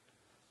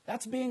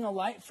 That's being a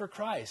light for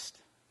Christ.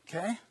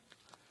 Okay?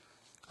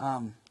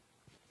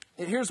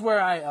 here's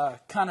where I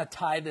kind of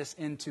tie this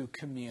into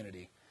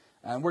community.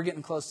 We're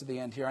getting close to the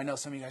end here. I know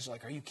some of you guys are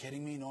like, are you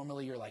kidding me?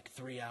 Normally you're like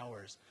 3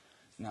 hours.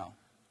 No,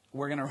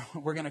 we're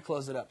gonna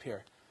close it up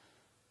here.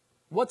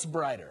 What's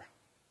brighter,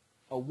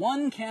 a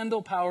 1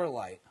 candle power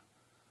light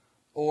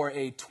or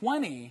a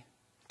 20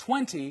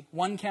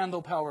 1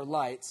 candle power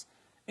lights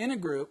in a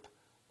group,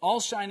 all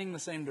shining the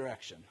same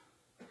direction?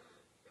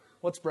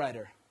 What's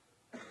brighter?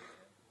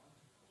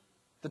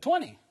 The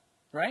 20,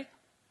 right?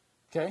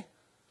 Okay.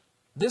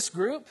 This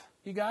group,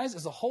 you guys,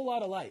 is a whole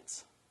lot of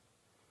lights.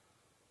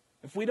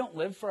 If we don't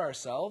live for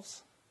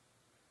ourselves,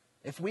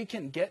 if we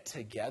can get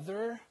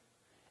together,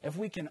 if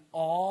we can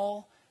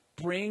all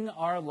bring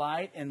our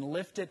light and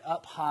lift it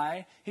up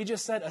high, he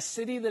just said a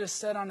city that is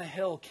set on a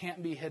hill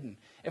can't be hidden.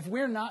 If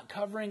we're not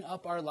covering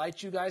up our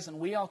light, you guys, and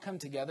we all come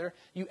together,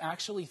 you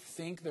actually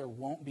think there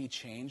won't be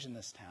change in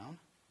this town?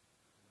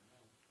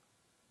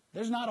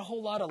 There's not a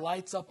whole lot of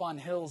lights up on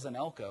hills in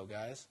Elko,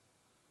 guys.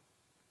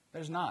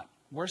 There's not.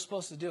 We're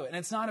supposed to do it. And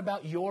it's not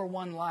about your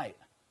one light.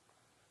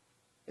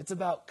 It's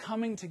about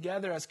coming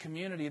together as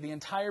community. The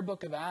entire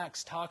book of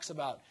Acts talks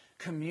about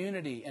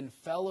community and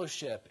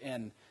fellowship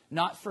and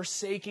not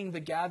forsaking the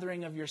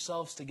gathering of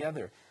yourselves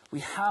together. We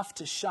have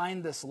to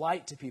shine this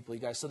light to people, you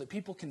guys, so that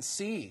people can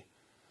see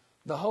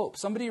the hope.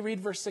 Somebody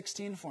read verse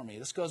 16 for me.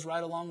 This goes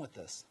right along with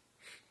this.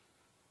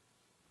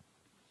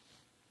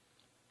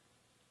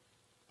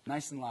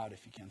 Nice and loud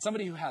if you can.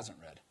 Somebody who hasn't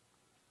read.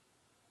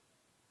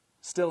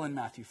 Still in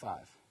Matthew 5.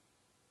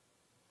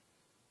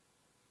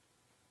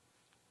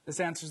 This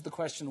answers the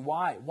question,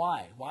 why?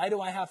 Why? Why do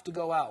I have to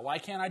go out? Why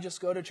can't I just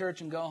go to church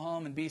and go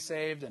home and be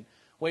saved and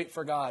wait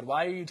for God?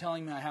 Why are you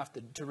telling me I have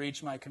to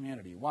reach my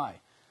community?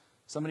 Why?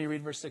 Somebody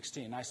read verse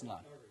 16, nice and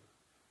loud.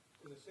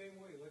 In the same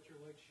way, let your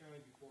light shine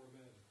before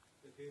men,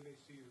 that they may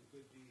see your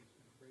good deeds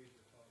and praise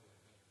your Father in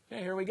heaven.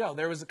 Okay, here we go.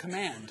 There was a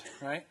command,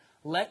 right?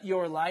 Let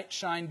your light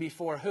shine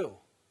before who?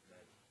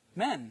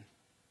 Men.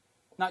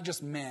 Not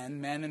just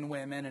men and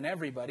women and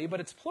everybody, but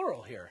it's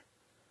plural here.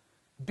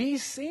 Be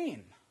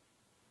seen.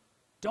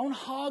 Don't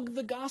hog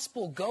the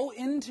gospel. Go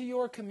into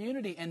your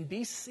community and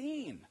be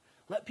seen.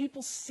 Let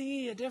people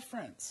see a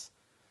difference,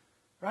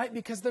 right?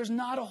 Because there's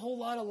not a whole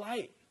lot of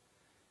light.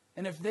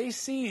 And if they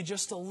see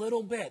just a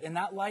little bit, and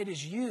that light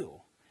is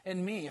you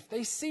and me, if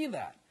they see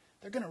that,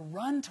 they're going to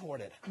run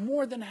toward it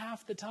more than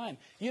half the time.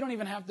 You don't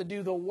even have to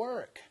do the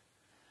work.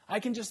 I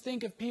can just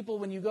think of people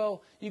when you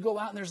go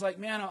out and there's like,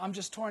 man, I'm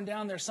just torn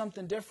down. There's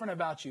something different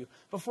about you.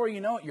 Before you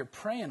know it, you're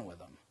praying with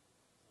them.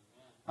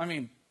 I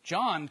mean,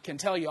 John can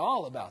tell you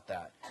all about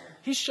that.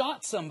 He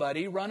shot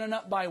somebody running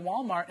up by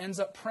Walmart, ends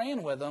up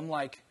praying with them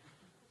like,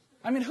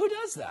 I mean, who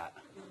does that?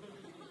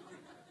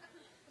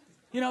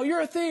 You know,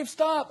 you're a thief,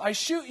 stop, I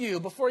shoot you.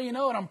 Before you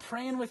know it, I'm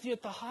praying with you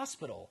at the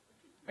hospital.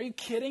 Are you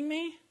kidding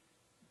me?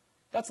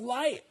 That's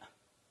light.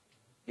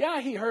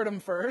 Yeah, he hurt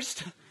him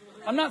first.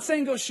 I'm not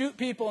saying go shoot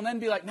people and then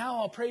be like, now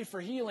I'll pray for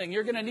healing.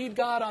 You're going to need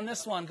God on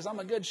this one because I'm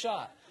a good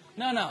shot.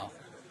 No.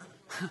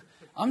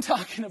 I'm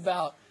talking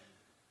about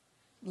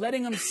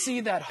letting them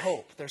see that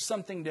hope. There's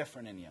something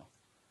different in you.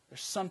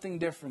 There's something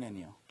different in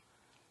you.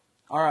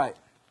 All right.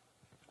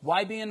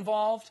 Why be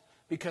involved?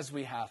 Because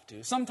we have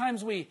to.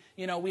 Sometimes we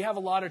have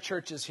a lot of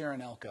churches here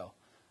in Elko.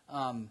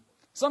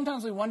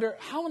 Sometimes we wonder,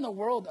 how in the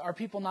world are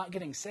people not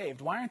getting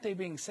saved? Why aren't they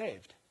being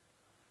saved?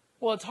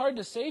 Well, it's hard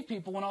to save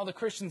people when all the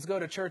Christians go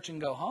to church and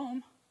go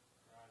home.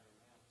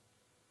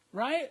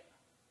 Right?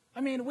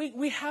 I mean,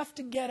 we have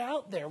to get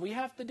out there. We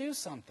have to do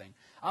something.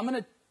 I'm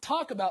going to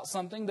talk about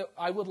something that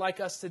I would like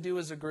us to do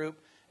as a group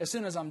as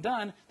soon as I'm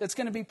done that's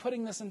going to be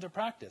putting this into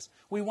practice.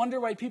 We wonder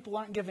why people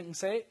aren't getting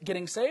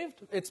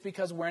saved. It's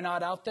because we're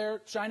not out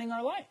there shining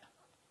our light.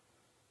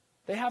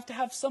 They have to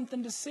have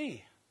something to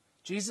see.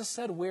 Jesus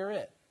said, we're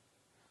it.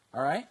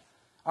 All right?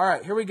 All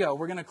right, here we go.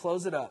 We're going to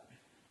close it up.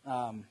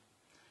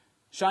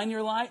 Shine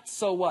your light,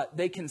 so what?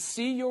 They can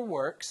see your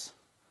works,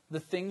 the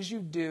things you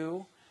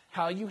do,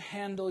 how you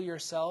handle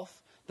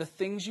yourself, the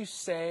things you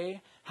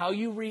say, how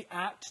you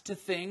react to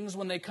things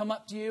when they come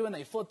up to you and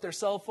they flip their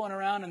cell phone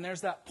around and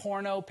there's that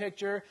porno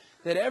picture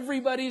that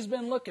everybody's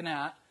been looking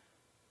at.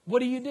 What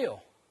do?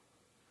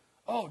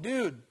 Oh,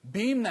 dude,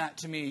 beam that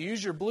to me.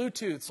 Use your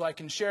Bluetooth so I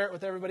can share it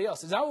with everybody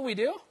else. Is that what we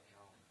do?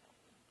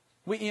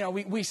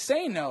 We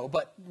say no,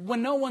 but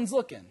when no one's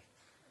looking.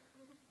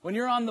 When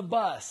you're on the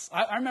bus,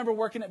 I remember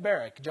working at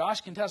Barrick.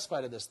 Josh can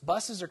testify to this.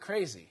 Buses are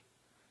crazy.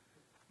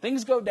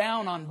 Things go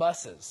down on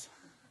buses.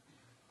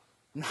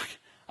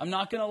 I'm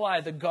not going to lie,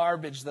 the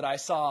garbage that I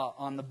saw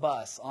on the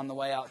bus on the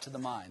way out to the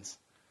mines.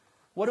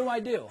 What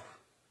do?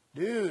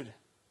 Dude,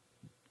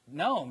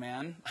 no,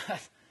 man.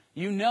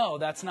 You know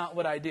that's not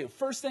what I do.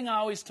 First thing I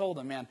always told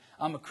them, man,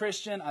 I'm a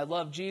Christian. I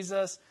love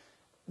Jesus.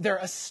 They're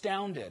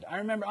astounded. I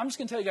remember, I'm just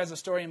going to tell you guys a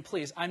story, and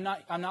please, I'm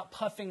not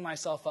puffing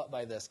myself up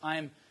by this.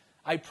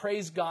 I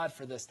praise God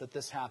for this, that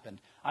this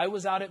happened. I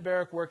was out at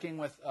Barrick working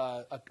with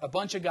a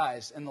bunch of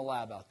guys in the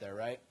lab out there,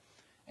 right?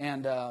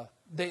 And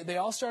they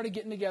all started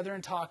getting together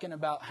and talking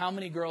about how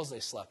many girls they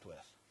slept with.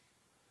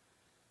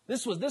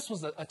 This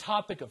was a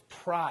topic of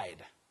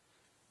pride.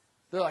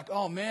 They're like,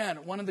 oh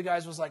man, one of the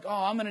guys was like,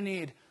 oh, I'm going to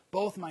need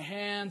both my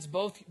hands,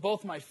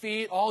 both my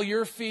feet, all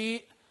your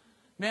feet.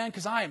 Man,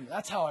 because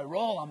that's how I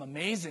roll. I'm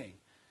amazing.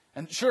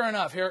 And sure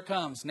enough, here it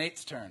comes,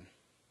 Nate's turn.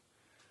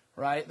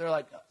 Right? They're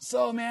like,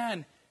 so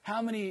man,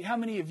 how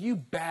many of you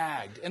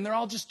bagged? And they're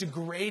all just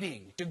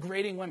degrading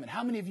women.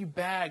 How many of you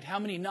bagged? How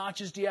many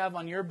notches do you have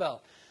on your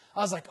belt?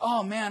 I was like,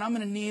 oh man, I'm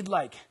going to need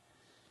like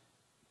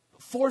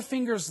 4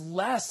 fingers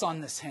less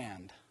on this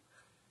hand.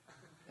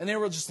 And they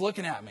were just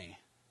looking at me.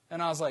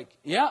 And I was like,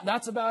 yeah,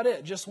 that's about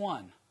it, just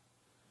one.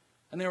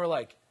 And they were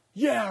like,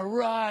 yeah,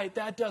 right,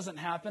 that doesn't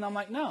happen. I'm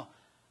like, no.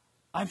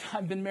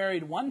 I've been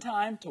married one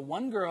time to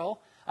one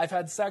girl. I've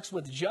had sex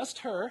with just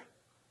her.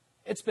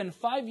 It's been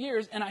 5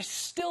 years, and I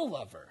still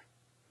love her.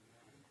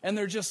 And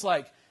they're just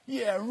like,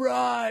 yeah,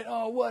 right,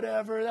 oh,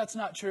 whatever, that's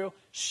not true.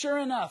 Sure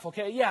enough,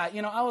 okay, yeah,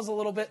 I was a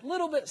little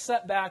bit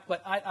set back,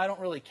 but I don't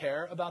really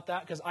care about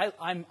that because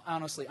I'm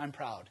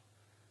proud.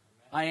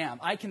 I am.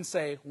 I can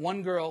say,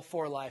 one girl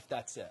for life,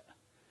 that's it.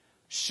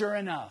 Sure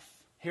enough,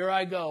 here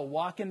I go,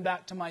 walking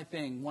back to my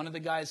thing. One of the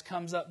guys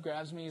comes up,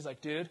 grabs me, he's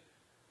like, dude,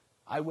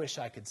 I wish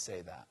I could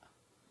say that.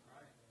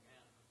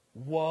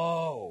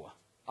 Whoa.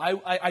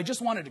 I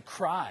just wanted to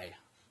cry.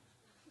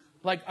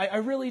 Like, I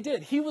really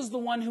did. He was the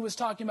one who was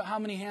talking about how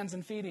many hands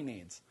and feet he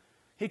needs.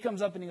 He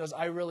comes up and he goes,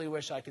 I really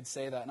wish I could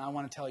say that, and I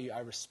want to tell you I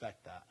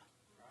respect that.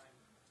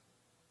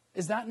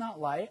 Is that not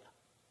light?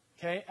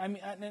 Okay? I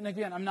mean, and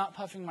again, I'm not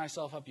puffing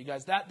myself up, you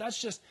guys.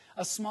 That's just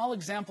a small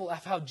example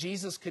of how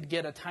Jesus could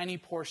get a tiny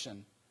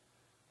portion.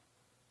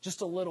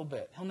 Just a little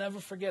bit. He'll never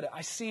forget it.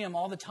 I see him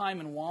all the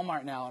time in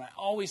Walmart now, and I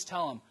always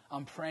tell him,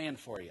 I'm praying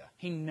for you.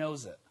 He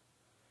knows it.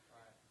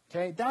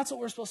 Okay, that's what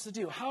we're supposed to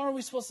do. How are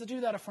we supposed to do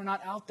that if we're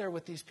not out there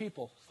with these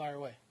people? Fire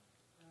away.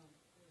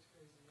 It was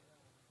crazy.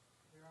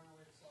 We were on our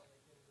way to Salt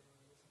Lake the other day and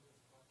we listened to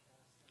this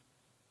podcast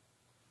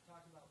and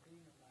talking about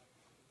being a light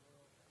to the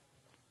world.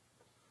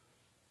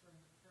 For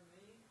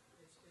me,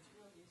 it's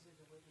real easy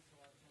to witness a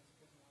lot of times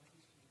because in the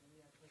Northeast community,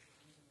 I play the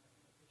music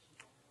and the Christian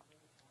genre,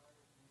 it's hard,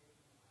 it's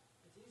amazing.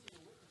 It's easy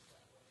to witness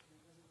that way, and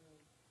it doesn't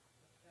really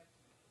affect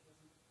me. It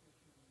doesn't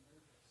make me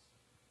nervous.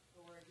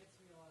 But where it gets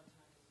me a lot of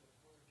times is at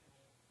work, and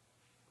I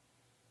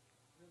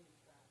really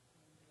fat,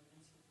 and in an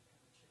instant become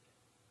a chicken.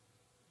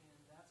 And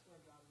that's where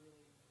God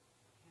really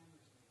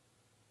hammers me.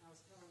 And I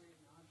was telling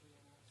Nate and Audrey,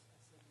 and I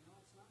said, it's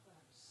not that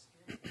I'm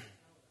scared to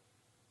tell her.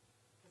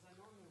 Because I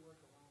normally work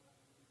alone, I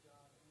have a new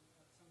job, and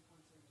at some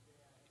points in the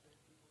day, I have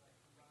great people that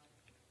come by.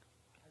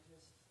 I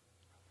just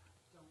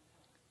don't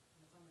tell them.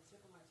 And it's on the tip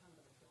of my tongue,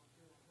 but I don't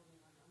do it. I told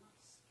them, I'm not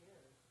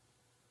scared.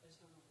 I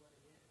just don't know what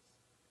it is.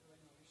 They're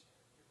like, no, you're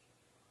scared. You're a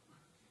chicken.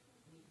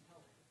 You need to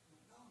tell them. I'm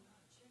like, no, I'm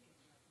not a chicken.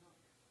 They're like, no,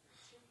 you're a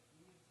chicken.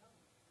 You need to tell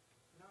them.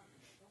 No,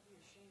 don't be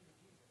ashamed of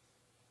Jesus.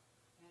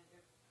 And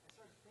if I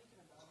started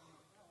thinking about it, I'm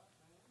like, oh,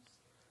 I am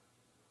scared.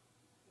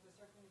 Because I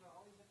started thinking about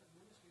all these different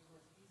ministries where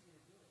it's easy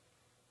to do it.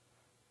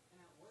 And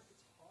at work,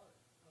 it's hard.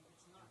 Like,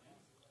 it's not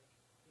easy. Like,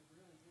 it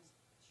really is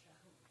a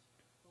challenge.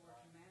 But we're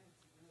commanded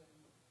to do it.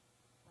 And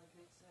like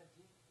Nate said,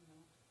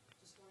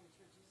 just going to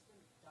church, Jesus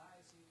didn't die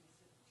so you can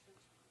sit in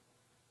church.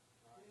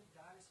 He didn't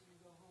die so you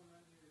can go home,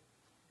 run to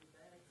your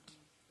beds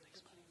and the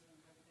kitchens and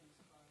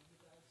everything's fine. He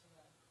died so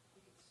that he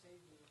could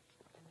save you,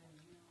 and then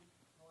you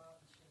go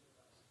out and share the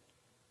gospel.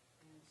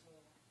 And so,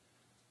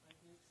 like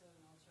Nate said,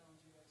 and I'll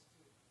challenge you guys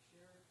too,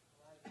 share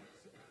the light of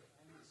Jesus.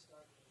 I mean,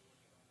 start with the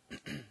work.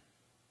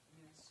 I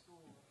mean, at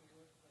school, at the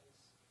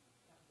workplace,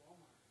 at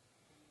Walmart.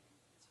 I mean,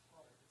 it's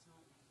hard. It's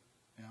not easy.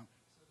 Yeah.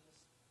 So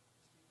just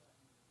keep that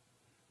in mind.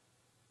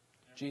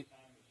 Every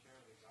time you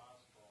share the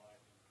gospel, I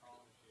can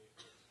promise you it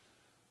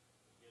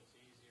gets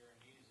easier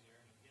and easier,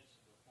 and it gets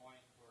to the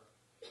point where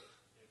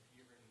if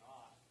you're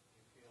not,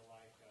 you feel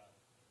like a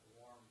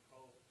warm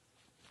coat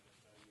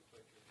that you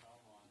put your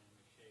thumb on and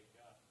you shake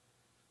up.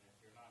 And if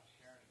you're not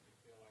sharing it, you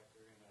feel like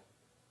you're going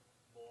to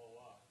blow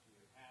up. You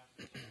have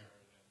to share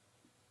it,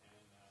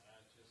 and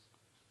that's just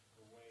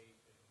the way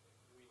that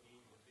we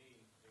need to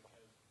be.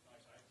 Because,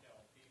 like I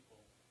tell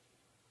people,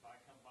 if I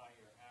come by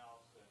your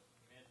house at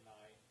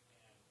midnight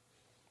and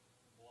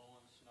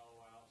blowing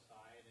snow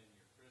outside and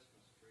your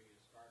Christmas tree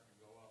is starting to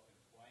go up in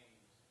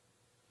flames,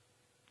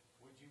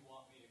 would you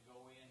want me to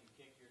go in and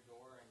kick your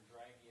door and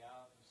drag you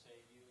out and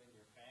save you and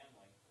your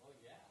family? Well,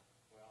 yeah.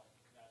 Well,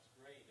 that's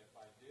great. If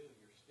I do,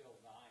 you're still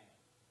dying.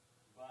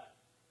 But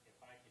if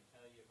I can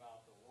tell you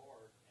about the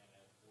Lord and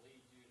it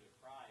leads you to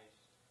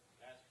Christ,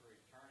 that's for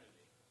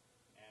eternity.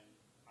 And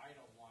I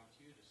don't want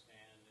you to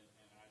stand,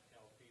 and I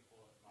tell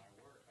people at my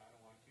work, I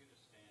don't want you to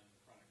stand in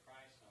front of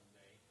Christ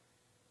someday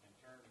and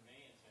turn to me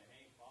and say,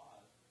 hey,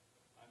 Boz,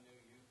 I knew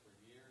you for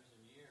years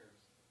and years,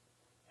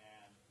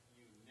 and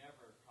you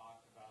never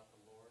talked about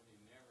the Lord, you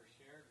never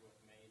shared with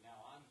me,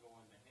 now I'm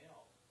going to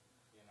hell.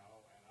 And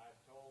I've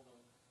told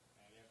them,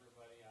 and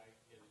everybody I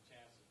get a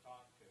chance to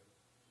talk to,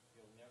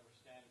 you'll never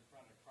stand in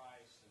front of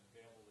Christ and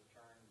be able to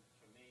turn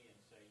to me and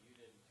say, you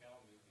didn't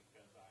tell me,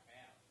 because I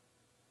have.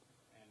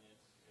 And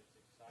it's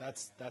exciting.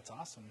 That's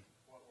awesome.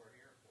 What we're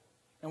here for.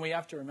 And we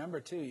have to remember,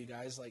 too, you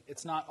guys, like,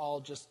 it's not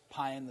all just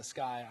pie in the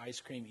sky, ice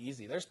cream,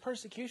 easy. There's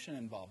persecution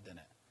involved in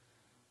it.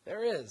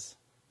 There is.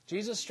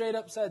 Jesus straight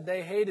up said,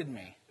 they hated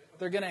me.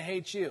 They're going to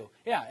hate you.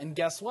 Yeah, and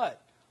guess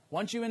what?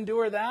 Once you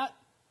endure that,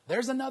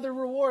 there's another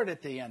reward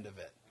at the end of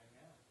it.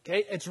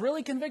 Okay, it's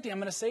really convicting. I'm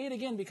going to say it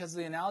again because of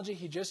the analogy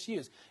he just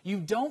used. You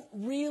don't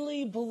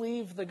really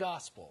believe the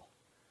gospel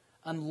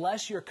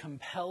unless you're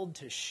compelled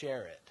to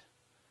share it.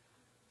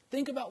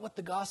 Think about what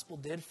the gospel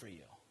did for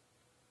you.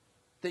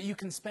 That you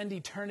can spend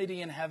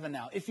eternity in heaven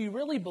now. If you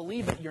really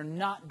believe it, you're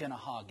not going to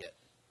hog it.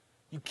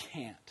 You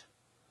can't.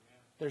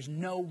 There's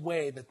no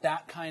way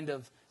that kind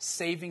of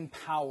saving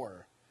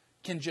power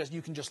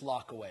you can just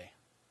lock away.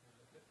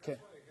 Okay.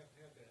 That's why you have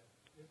to have that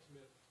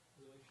intimate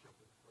relationship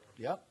with Christ.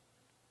 Yep.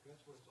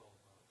 That's what it's all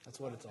about. That's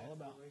what it's all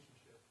about.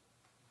 Relationship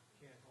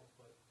can't help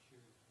but choose.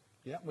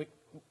 Yeah,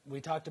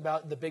 we talked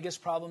about the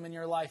biggest problem in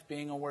your life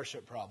being a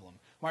worship problem.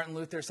 Martin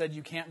Luther said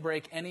you can't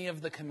break any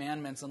of the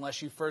commandments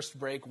unless you first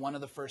break one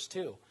of the first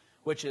two,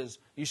 which is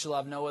you shall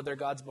have no other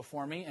gods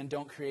before me and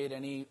don't create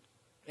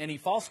any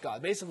false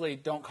god. Basically,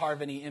 don't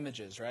carve any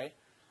images, right?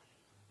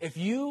 If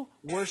you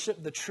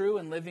worship the true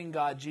and living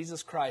God,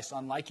 Jesus Christ,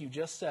 on, like you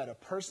just said, a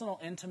personal,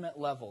 intimate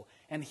level,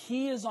 and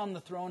He is on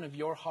the throne of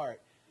your heart,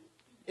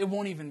 it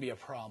won't even be a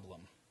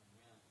problem.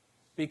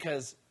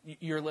 Because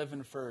you're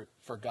living for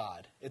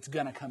God. It's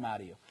going to come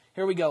out of you.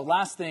 Here we go.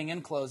 Last thing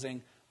in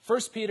closing.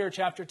 1 Peter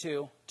chapter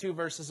 2. 2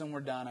 verses and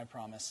we're done, I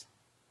promise.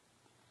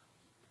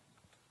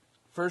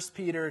 1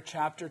 Peter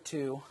chapter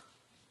 2.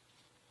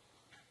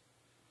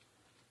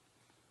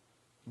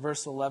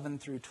 Verse 11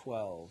 through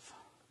 12.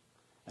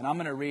 And I'm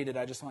going to read it.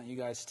 I just want you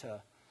guys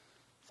to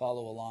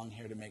follow along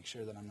here to make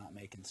sure that I'm not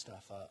making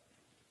stuff up.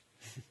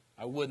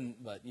 I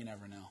wouldn't, but you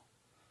never know.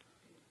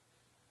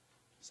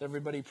 Is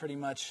everybody pretty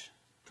much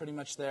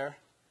there?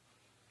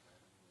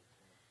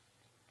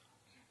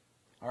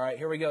 All right,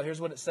 here we go. Here's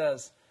what it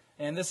says.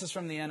 And this is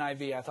from the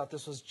NIV. I thought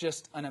this was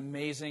just an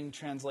amazing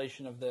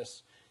translation of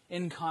this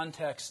in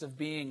context of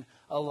being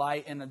a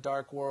light in a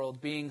dark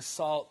world, being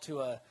salt to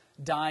a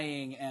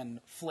dying and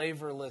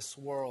flavorless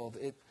world.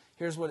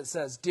 Here's what it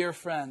says. Dear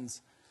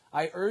friends,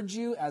 I urge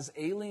you as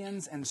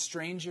aliens and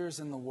strangers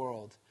in the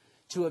world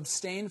to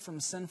abstain from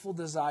sinful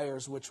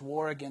desires which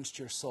war against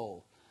your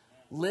soul.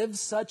 Live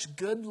such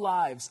good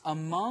lives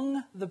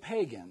among the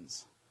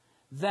pagans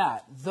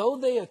that, though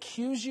they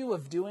accuse you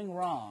of doing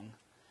wrong,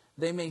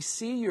 they may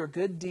see your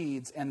good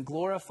deeds and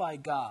glorify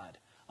God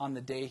on the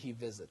day He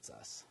visits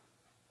us.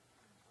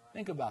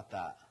 Think about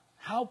that.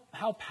 How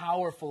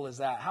powerful is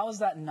that? How is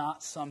that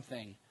not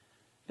something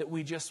that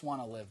we just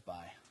want to live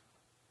by?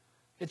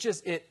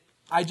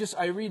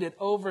 I read it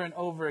over and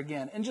over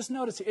again. And just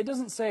notice, it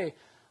doesn't say,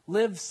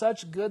 live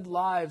such good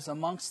lives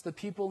amongst the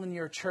people in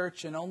your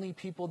church and only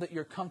people that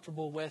you're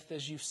comfortable with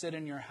as you sit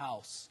in your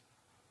house.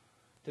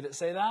 Did it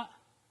say that?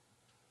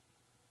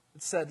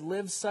 It said,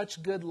 live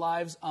such good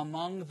lives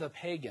among the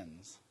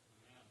pagans.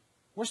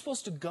 We're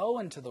supposed to go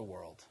into the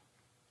world.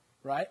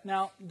 Right?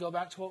 Now, go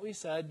back to what we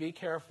said. Be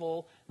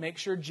careful. Make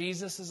sure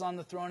Jesus is on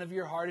the throne of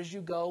your heart as you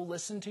go.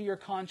 Listen to your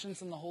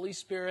conscience and the Holy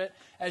Spirit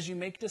as you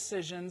make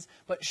decisions.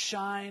 But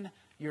shine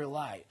your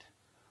light.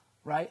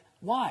 Right?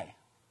 Why?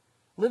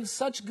 Live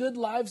such good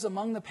lives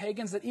among the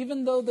pagans that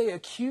even though they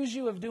accuse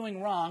you of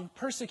doing wrong,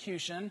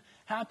 persecution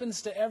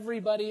happens to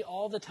everybody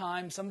all the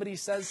time. Somebody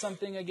says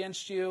something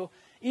against you.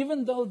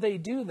 Even though they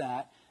do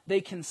that, they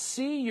can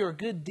see your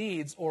good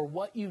deeds or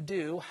what you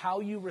do,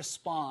 how you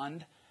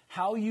respond,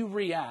 how you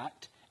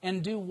react,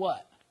 and do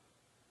what?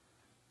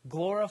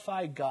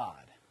 Glorify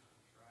God.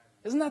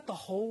 Isn't that the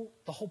whole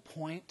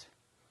point?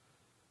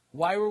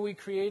 Why were we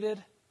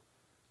created?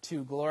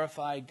 To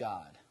glorify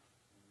God.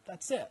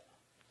 That's it.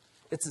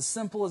 It's as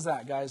simple as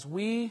that, guys.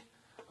 We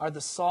are the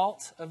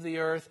salt of the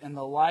earth and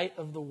the light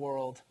of the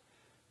world.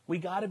 We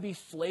got to be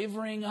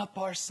flavoring up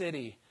our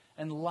city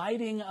and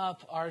lighting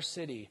up our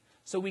city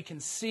so we can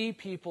see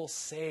people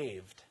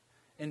saved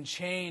and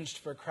changed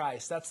for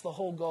Christ. That's the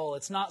whole goal.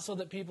 It's not so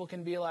that people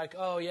can be like,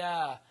 oh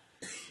yeah,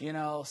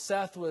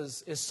 Seth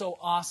is so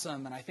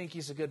awesome and I think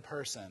he's a good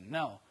person.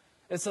 No.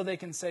 It's so they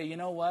can say, you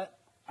know what?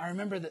 I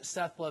remember that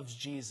Seth loves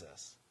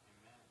Jesus.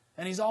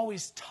 And he's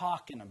always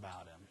talking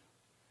about him.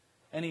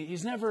 And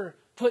he's never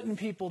putting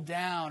people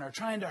down or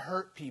trying to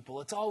hurt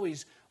people. It's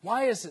always,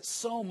 why is it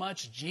so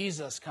much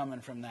Jesus coming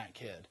from that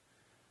kid?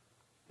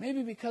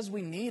 Maybe because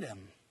we need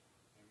him.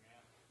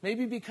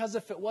 Maybe because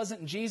if it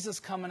wasn't Jesus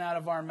coming out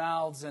of our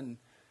mouths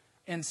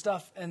and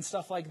stuff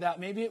like that,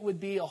 maybe it would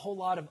be a whole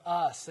lot of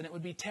us, and it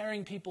would be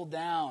tearing people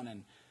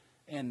down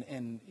and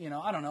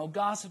I don't know,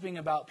 gossiping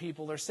about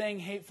people or saying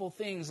hateful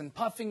things and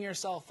puffing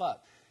yourself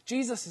up.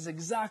 Jesus is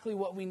exactly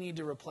what we need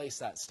to replace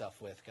that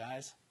stuff with,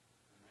 guys.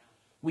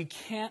 We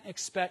can't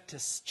expect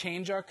to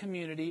change our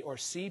community or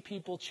see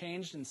people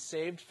changed and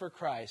saved for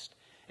Christ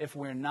if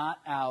we're not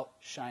out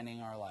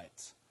shining our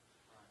lights.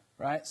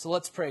 Right? So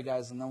let's pray,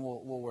 guys, and then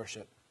we'll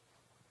worship.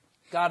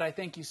 God, I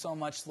thank you so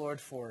much, Lord,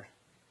 for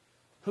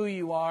who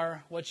you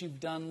are, what you've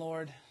done,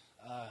 Lord.